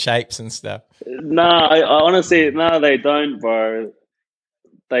 all their shapes and stuff. No, I honestly, they don't, bro.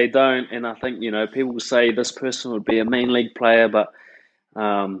 They don't. And I think, people say this person would be a main league player, but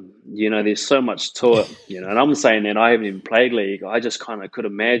there's so much to it, and I'm saying that I haven't even played league. I just kind of could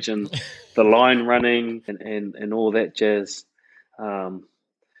imagine the line running and all that jazz.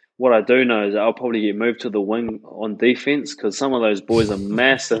 What I do know is I'll probably get moved to the wing on defense because some of those boys are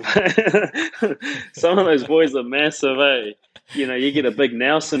massive. Some of those boys are massive, eh? You get a big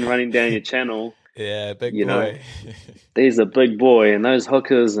Nelson running down your channel. Yeah, big boy. There's a big boy, and those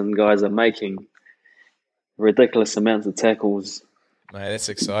hookers and guys are making ridiculous amounts of tackles. Mate, that's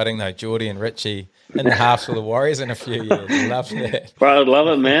exciting though. Geordie and Richie in the halves for the Warriors in a few years. Love that. Bro, I'd love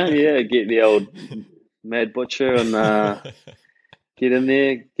it, man. Yeah, get the old Mad Butcher and get him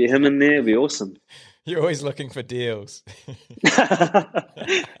in there. It'd be awesome. You're always looking for deals.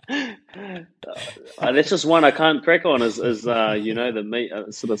 That's just one I can't crack on is the meat,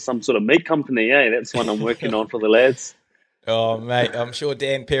 some sort of meat company. That's one I'm working on for the lads. Oh, mate, I'm sure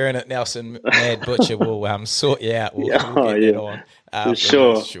Dan Perrin at Nelson Mad Butcher will sort you out. We'll get that on. For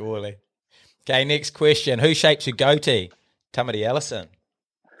sure. Surely. Okay, next question. Who shapes your goatee? Tamati Ellison.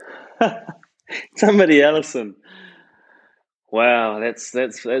 Tamati Ellison. Wow, that's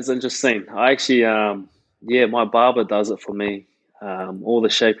interesting. I actually, my barber does it for me. All the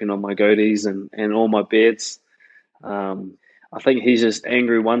shaping on my goatees and all my beards. I think he's just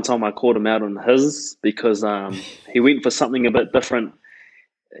angry. One time I called him out on his because he went for something a bit different.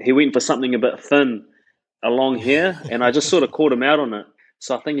 He went for something a bit thin along here, and I just sort of called him out on it.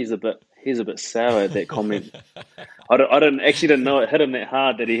 So I think he's a bit sour at that comment. I didn't know it hit him that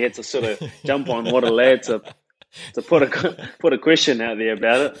hard that he had to sort of jump on What a Lad to to put a question out there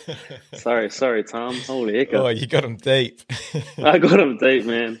about it. Sorry, Tom. Holy heck. Oh, you got him deep. I got him deep,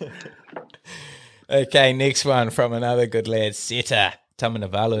 man. Okay, next one from another good lad, Seta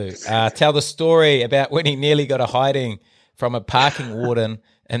Tamanavalu. Tell the story about when he nearly got a hiding from a parking warden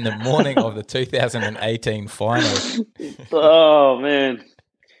in the morning of the 2018 final. Oh, man.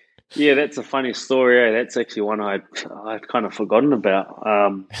 Yeah, that's a funny story. Eh? That's actually one I'd kind of forgotten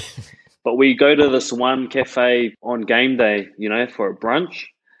about. But we go to this one cafe on game day, for a brunch.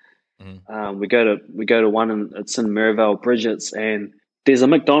 We go to one, and it's in Merivale, Bridget's, and there's a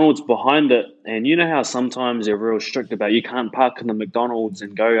McDonald's behind it. And you know how sometimes they're real strict about you can't park in the McDonald's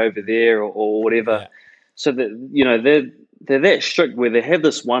and go over there or whatever. Yeah. So that they're that strict where they have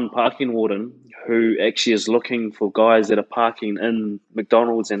this one parking warden who actually is looking for guys that are parking in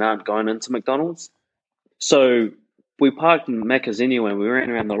McDonald's and aren't going into McDonald's. So we parked in Macca's anyway, and we ran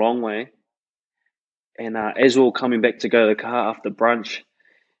around the long way. And as we were coming back to go to the car after brunch,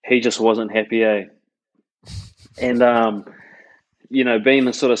 he just wasn't happy, eh? And, being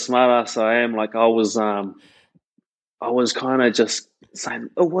the sort of smart ass I am, like I was kind of just saying,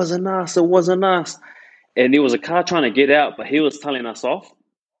 it wasn't us. And there was a car trying to get out, but he was telling us off.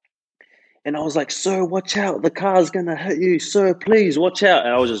 And I was like, sir, watch out. The car's going to hit you. Sir, please watch out.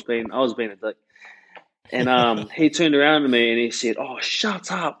 And I was being a dick. And he turned around to me and he said, oh,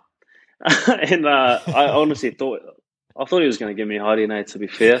 shut up. And I honestly thought he was going to give me a hiding, to be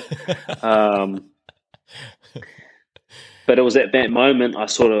fair. But it was at that moment I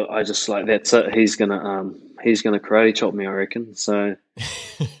just like, that's it. He's gonna karate chop me, I reckon. So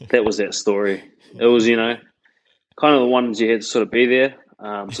that was that story. It was, kind of the ones you had to sort of be there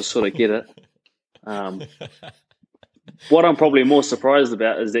to sort of get it. What I'm probably more surprised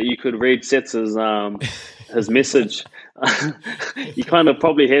about is that you could read Setz's his message. You kind of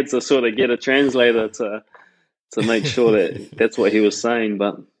probably had to sort of get a translator to make sure that that's what he was saying,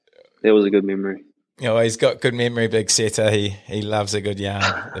 but that was a good memory. He's got good memory, Big Seta. He loves a good yarn,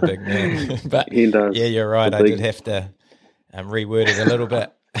 the big man. But He does. yeah, you're right. I did have to reword it a little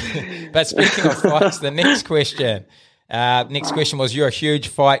bit. But speaking of fights, the next question was, you're a huge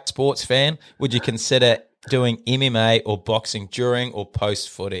fight sports fan. Would you consider doing MMA or boxing during or post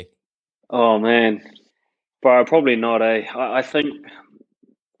footy? Oh, man. Bro, probably not, eh? I think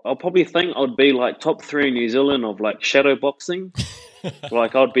I'd be like top 3 in New Zealand of like shadow boxing.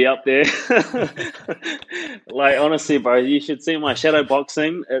 Like I'd be up there. Like honestly, bro, you should see my shadow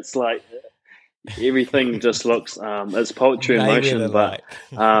boxing. It's like everything just looks it's poetry in motion, but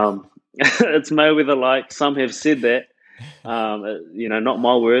it's Mayweather like. Some have said that. Not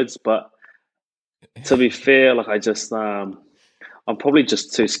my words, but to be fair, like I just I'm probably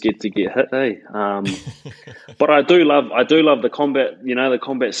just too scared to get hit, eh? But I do love the combat, the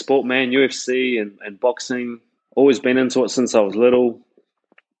combat sport, man, UFC and boxing. Always been into it since I was little,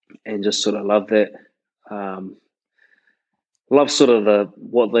 and just sort of love that. Love sort of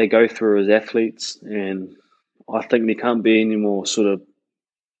what they go through as athletes, and I think there can't be any more sort of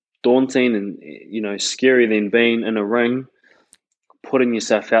daunting and scary than being in a ring, putting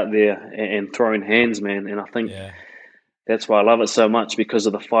yourself out there and throwing hands, man. And I think that's why I love it so much, because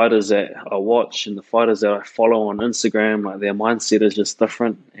of the fighters that I watch and the fighters that I follow on Instagram. Like their mindset is just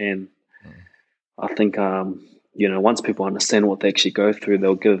different, and I think once people understand what they actually go through,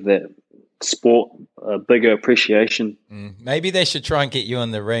 they'll give that sport a bigger appreciation. Maybe they should try and get you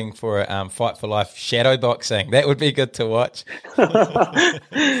in the ring for a Fight for Life shadow boxing. That would be good to watch.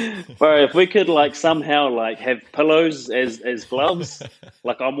 Bro, if we could somehow have pillows as gloves,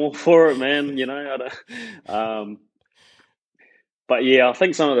 I'm all for it, man. But yeah, I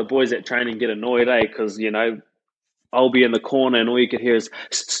think some of the boys at training get annoyed, because I'll be in the corner and all you could hear is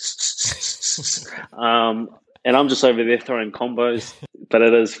and I'm just over there throwing combos. But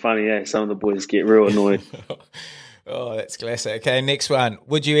it is funny, Some of the boys get real annoyed. Oh, that's classic. Okay, next one.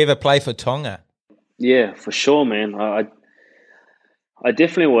 Would you ever play for Tonga? Yeah, for sure, man. I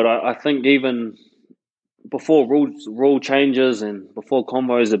definitely would. I think even before rule changes and before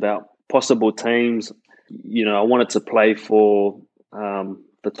combos about possible teams, I wanted to play for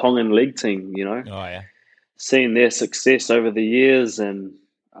the Tongan league team, Oh, yeah. Seeing their success over the years and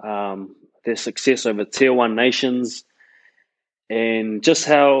their success over Tier 1 nations, and just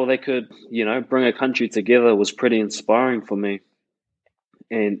how they could, bring a country together was pretty inspiring for me.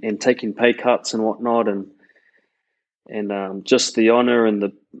 And taking pay cuts and whatnot, and just the honor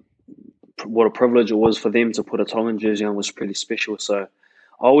and what a privilege it was for them to put a Tongan jersey on was pretty special. So I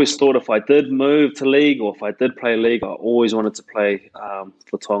always thought if I did move to league, or if I did play league, I always wanted to play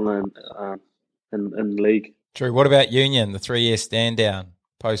for Tonga in league. True. What about Union, the 3-year stand down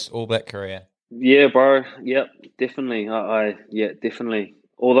post All Black career? Yeah, bro. Yep, definitely. Yeah, definitely.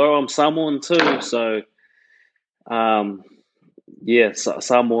 Although I'm Samoan too, so um, yeah,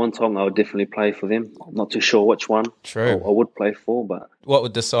 Samoan Tonga, I would definitely play for them. I'm not too sure which one I True. would play for, but What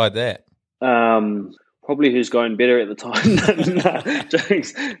would decide that? probably who's going better at the time. Nah,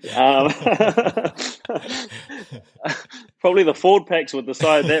 jokes. Probably the Ford packs would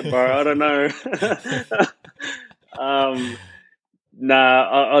decide that, bro. I don't know. um,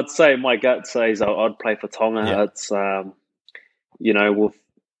 nah, I'd say my gut says I'd play for Tonga. Yeah. It's with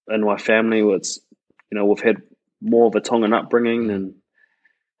in my family, it's we've had more of a Tongan upbringing,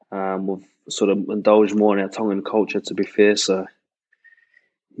 and we've sort of indulged more in our Tongan culture. To be fair, so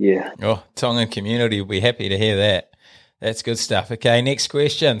yeah. Oh, Tongan community will be happy to hear that. That's good stuff. Okay, next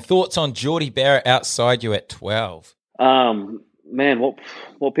question. Thoughts on Geordie Barrett outside you at 12? Man,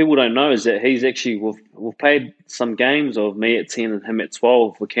 what people don't know is that he's actually we've played some games of me at 10 and him at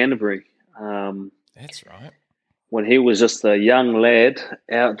 12 for Canterbury. That's right. When he was just a young lad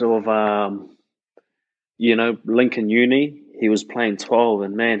out of Lincoln Uni, he was playing 12,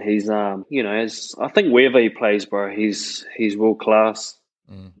 and man, he's as I think wherever he plays, bro, he's world class,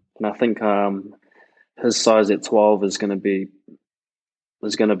 and I think his size at 12 is going to be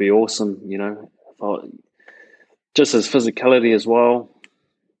awesome. Just his physicality as well.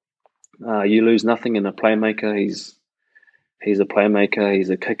 You lose nothing in a playmaker. He's a playmaker. He's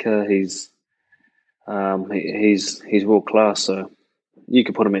a kicker. He's world class. So you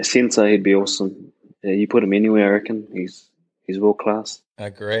could put him at centre. He'd be awesome. Yeah, you put him anywhere, I reckon. He's world class. I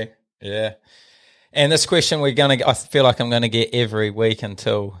agree. Yeah. And this question I feel like I'm gonna get every week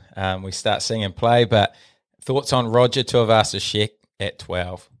until we start seeing him play. But thoughts on Roger Tuivasa-Sheck at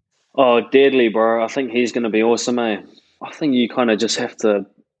 12? Oh, deadly, bro. I think he's going to be awesome, eh? I think you kind of just have to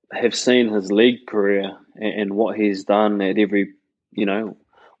have seen his league career and what he's done at every,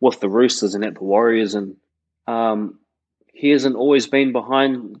 with the Roosters and at the Warriors. And he hasn't always been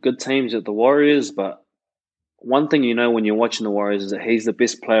behind good teams at the Warriors, but one thing when you're watching the Warriors is that he's the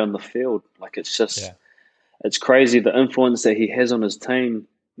best player on the field. Like, it's just, It's crazy the influence that he has on his team,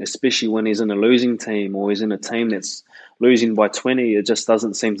 especially when he's in a losing team or he's in a team that's losing by 20. It just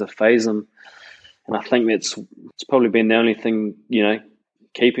doesn't seem to faze him. And I think it's probably been the only thing,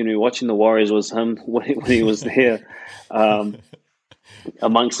 keeping me watching the Warriors was him when he was there,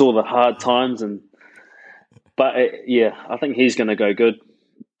 amongst all the hard times. But I think he's going to go good.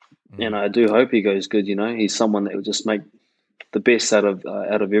 And I do hope he goes good. He's someone that will just make the best out of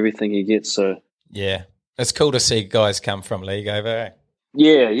everything he gets. So yeah, it's cool to see guys come from league over. Eh?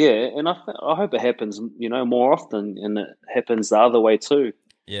 Yeah, and I hope it happens, more often, and it happens the other way too.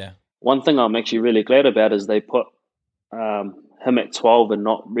 Yeah. One thing I'm actually really glad about is they put him at 12 and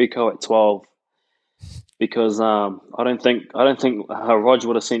not Rico at 12, because I don't think Rog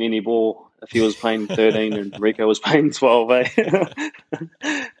would have seen any ball if he was playing 13 and Rico was playing 12.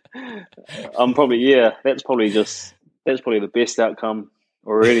 I'm probably that's probably the best outcome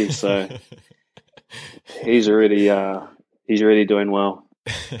already. So he's already doing well.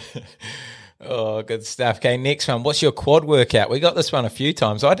 Oh, good stuff. Okay, next one. What's your quad workout? We got this one a few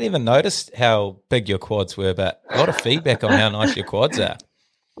times. I didn't even notice how big your quads were, but a lot of feedback on how nice your quads are.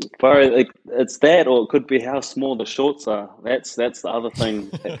 Bro, it's that, or it could be how small the shorts are. That's the other thing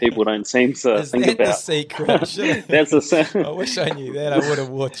that people don't seem to think about. The secret? That's the. I wish I knew that. I would have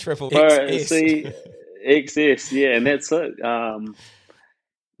wore triple Bro, XS. see, XS, yeah, and that's it. And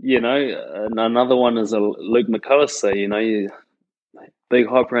another one is a Luke McAllister. Big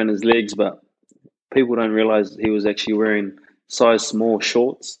hyper on his legs, but people don't realize he was actually wearing size small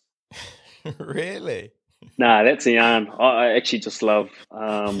shorts. Really? Nah, that's a yarn. I actually just love.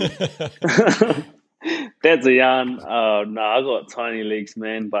 That's a yarn. I got tiny legs,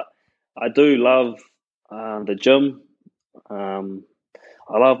 man, but I do love the gym. I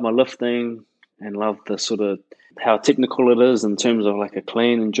love my lifting and love the sort of how technical it is in terms of like a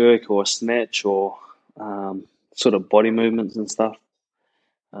clean and jerk or a snatch or sort of body movements and stuff.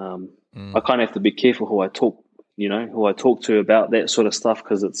 I kind of have to be careful who I talk to about that sort of stuff,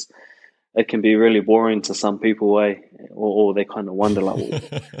 because it can be really boring to some people, or they kind of wonder like, well,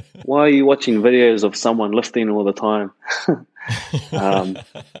 why are you watching videos of someone lifting all the time?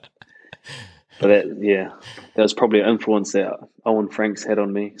 But that was probably an influence that Owen Franks had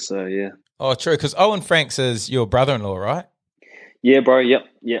on me. So yeah. Oh, true. Because Owen Franks is your brother-in-law, right? Yeah, bro. Yep.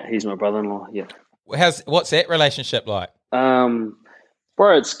 Yeah, he's my brother-in-law. Yeah. What's that relationship like?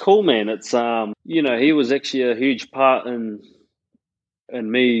 Bro, it's cool, man. It's he was actually a huge part in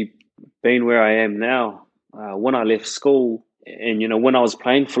me being where I am now. When I left school, and when I was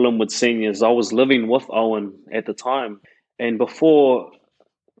playing for Linwood Seniors, I was living with Owen at the time. And before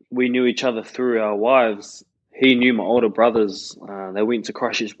we knew each other through our wives. He knew my older brothers. They went to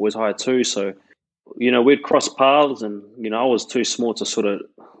Christchurch Boys High too. So, we'd cross paths, and I was too small to sort of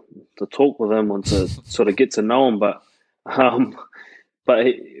to talk with him and to sort of get to know him. But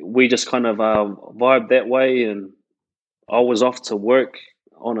we just kind of vibed that way, and I was off to work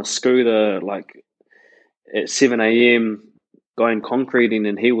on a scooter like at 7 a.m. going concreting,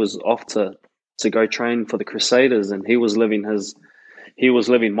 and he was off to go train for the Crusaders, and he was living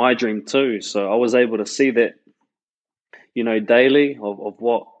my dream too. So I was able to see that, daily of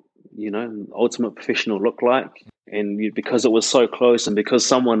what, ultimate professional looked like. And because it was so close, and because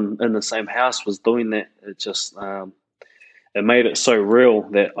someone in the same house was doing that, it just, it made it so real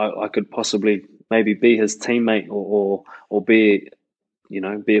that I could possibly maybe be his teammate or be,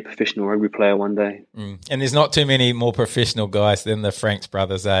 be a professional rugby player one day. And there's not too many more professional guys than the Franks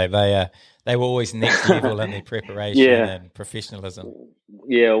brothers, eh? They were always next level in their preparation and professionalism.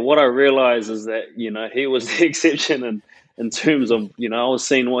 Yeah, what I realized is that, he was the exception in terms of, I was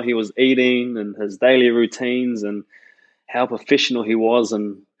seeing what he was eating and his daily routines and how professional he was.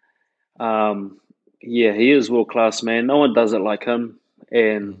 And, he is world-class, man. No one does it like him.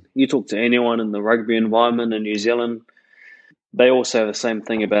 And you talk to anyone in the rugby environment in New Zealand, they all say the same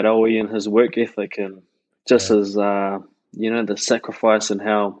thing about Owie and his work ethic, and just as, the sacrifice and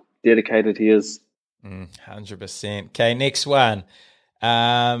how dedicated he is. 100%. Okay, next one.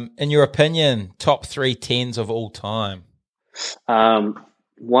 In your opinion, top 3 tens of all time?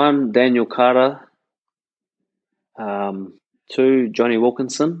 1, Daniel Carter. 2, Johnny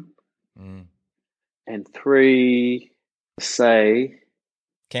Wilkinson. And 3, say...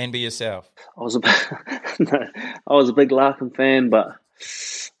 Can be yourself. I was a big Larkin fan, but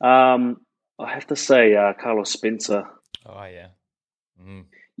I have to say Carlos Spencer. Oh, yeah.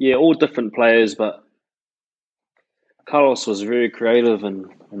 Yeah, all different players, but Carlos was very creative in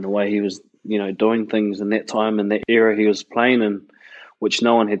the way he was, doing things in that time and that era he was playing in, which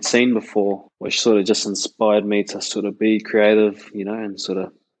no one had seen before, which sort of just inspired me to sort of be creative, and sort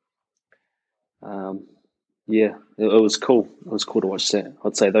of, it was cool. It was cool to watch that.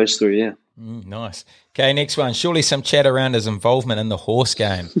 I'd say those 3, yeah. Nice. Okay, next one. Surely some chat around his involvement in the horse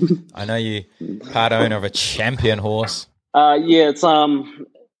game. I know you part owner of a champion horse. It's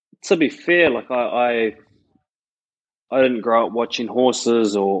to be fair, like I didn't grow up watching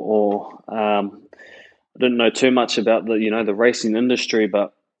horses or I didn't know too much about the racing industry,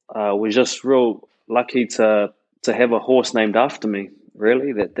 but was just real lucky to have a horse named after me.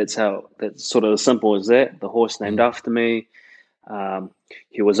 Really, that's sort of as simple as that. The horse named after me.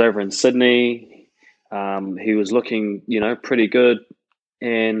 He was over in Sydney. He was looking, pretty good,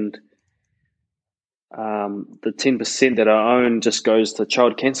 and the 10% that I own just goes to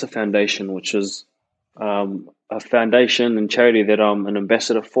Child Cancer Foundation, which is a foundation and charity that I'm an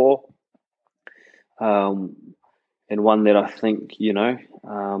ambassador for, and one that I think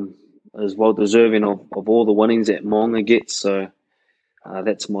is well deserving of all the winnings that Mo'unga gets. So.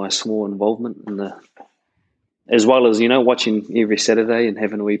 That's my small involvement in as well as, watching every Saturday and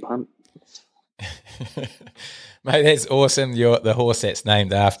having a wee punt. Mate, that's awesome. The horse that's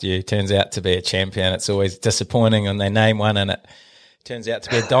named after you turns out to be a champion. It's always disappointing when they name one and it turns out to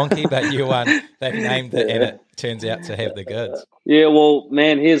be a donkey, but you won. They've named it and it turns out to have the goods. Yeah, well,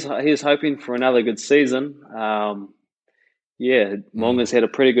 man, he's hoping for another good season. Mo'unga's had a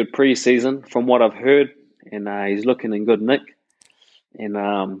pretty good pre-season from what I've heard, and he's looking in good nick.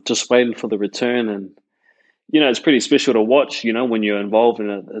 And just waiting for the return. And, it's pretty special to watch, when you're involved in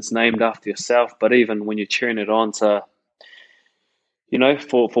it. It's named after yourself, but even when you're cheering it on to,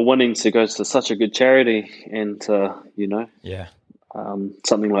 for winning to go to such a good charity and to,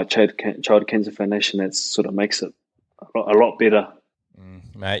 something like Child Cancer Foundation, that sort of makes it a lot better.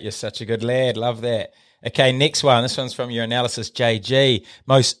 Mate, you're such a good lad. Love that. Okay, next one. This one's from your analysis, JG.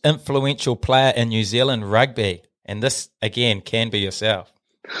 Most influential player in New Zealand rugby. And this, again, can be yourself.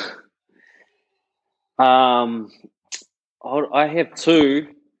 I have 2.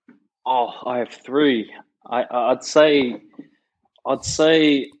 I have 3. I'd say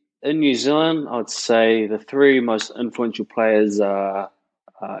in New Zealand, I'd say the 3 most influential players are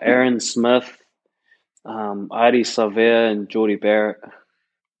Aaron Smith, Ardie Savea, and Geordie Barrett.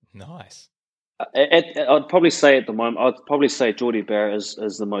 Nice. I'd probably say at the moment, Geordie Barrett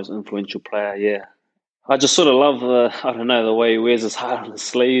is the most influential player, yeah. I just sort of love the way he wears his heart on his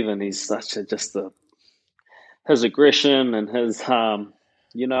sleeve, and he's such his aggression and his, I've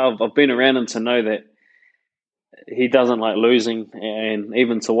been around him to know that he doesn't like losing, and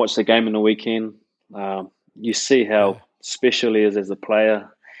even to watch the game in the weekend, you see how special he is as a player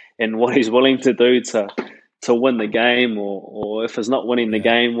and what he's willing to do to to win the game, or if it's not winning the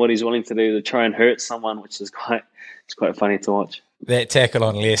game, what he's willing to do to try and hurt someone, which is quite funny to watch. That tackle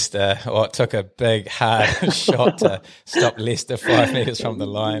on Leicester, it took a big, hard shot to stop Leicester 5 metres from the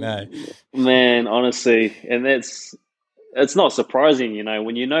line, eh? Man, honestly, and it's not surprising,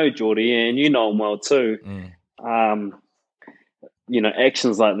 when you know Geordie and you know him well too.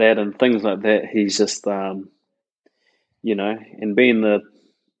 Actions like that and things like that, he's just, and being the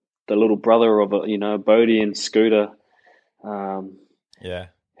little brother of Bodie and Scooter,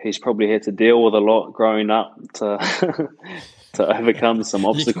 he's probably had to deal with a lot growing up to to overcome some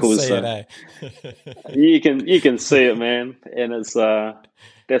obstacles. You can see it, man, and it's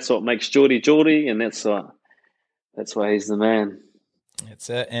that's what makes Geordie, and that's why he's the man. That's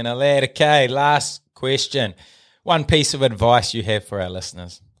it. And a lad, okay, last question. One piece of advice you have for our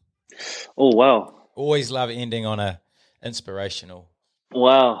listeners. Oh, wow. Always love ending on a inspirational.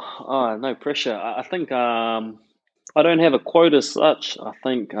 Wow. Oh, no pressure. I think I don't have a quote as such. I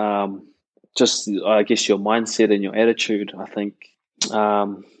think just, I guess, your mindset and your attitude. I think,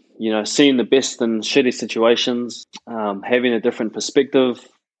 seeing the best in shitty situations, having a different perspective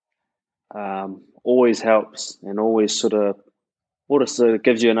always helps, and always sort of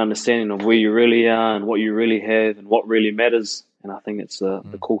gives you an understanding of where you really are and what you really have and what really matters. And I think it's the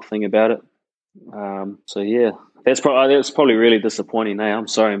cool thing about it. So yeah, that's probably really disappointing. I'm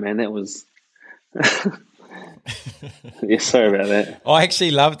sorry, man. That was yeah. Sorry about that. I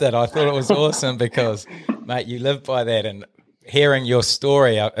actually loved it. I thought it was awesome because, mate, you live by that, and hearing your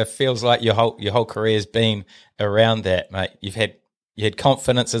story, it feels like your whole career has been around that, mate. You had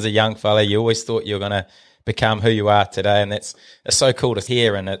confidence as a young fella. You always thought you were going to become who you are today, and it's so cool to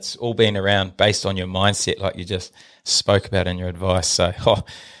hear, and it's all been around based on your mindset like you just spoke about in your advice. So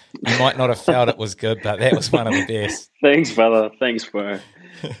you might not have felt it was good, but that was one of the best. Thanks, brother. Thanks for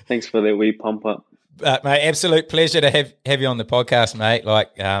that wee pump up. Mate, absolute pleasure to have you on the podcast, mate.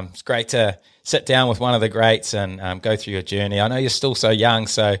 It's great to sit down with one of the greats and go through your journey. I know you're still so young,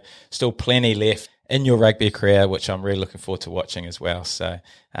 so still plenty left in your rugby career, which I'm really looking forward to watching as well. So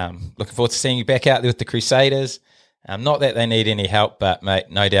looking forward to seeing you back out there with the Crusaders. Not that they need any help, but, mate,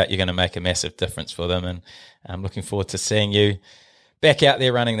 no doubt you're going to make a massive difference for them. And I'm looking forward to seeing you back out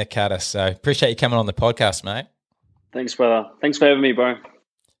there running the cutter. So appreciate you coming on the podcast, mate. Thanks, brother. Thanks for having me, bro.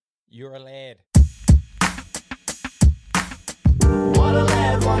 You're a lad. What a lad.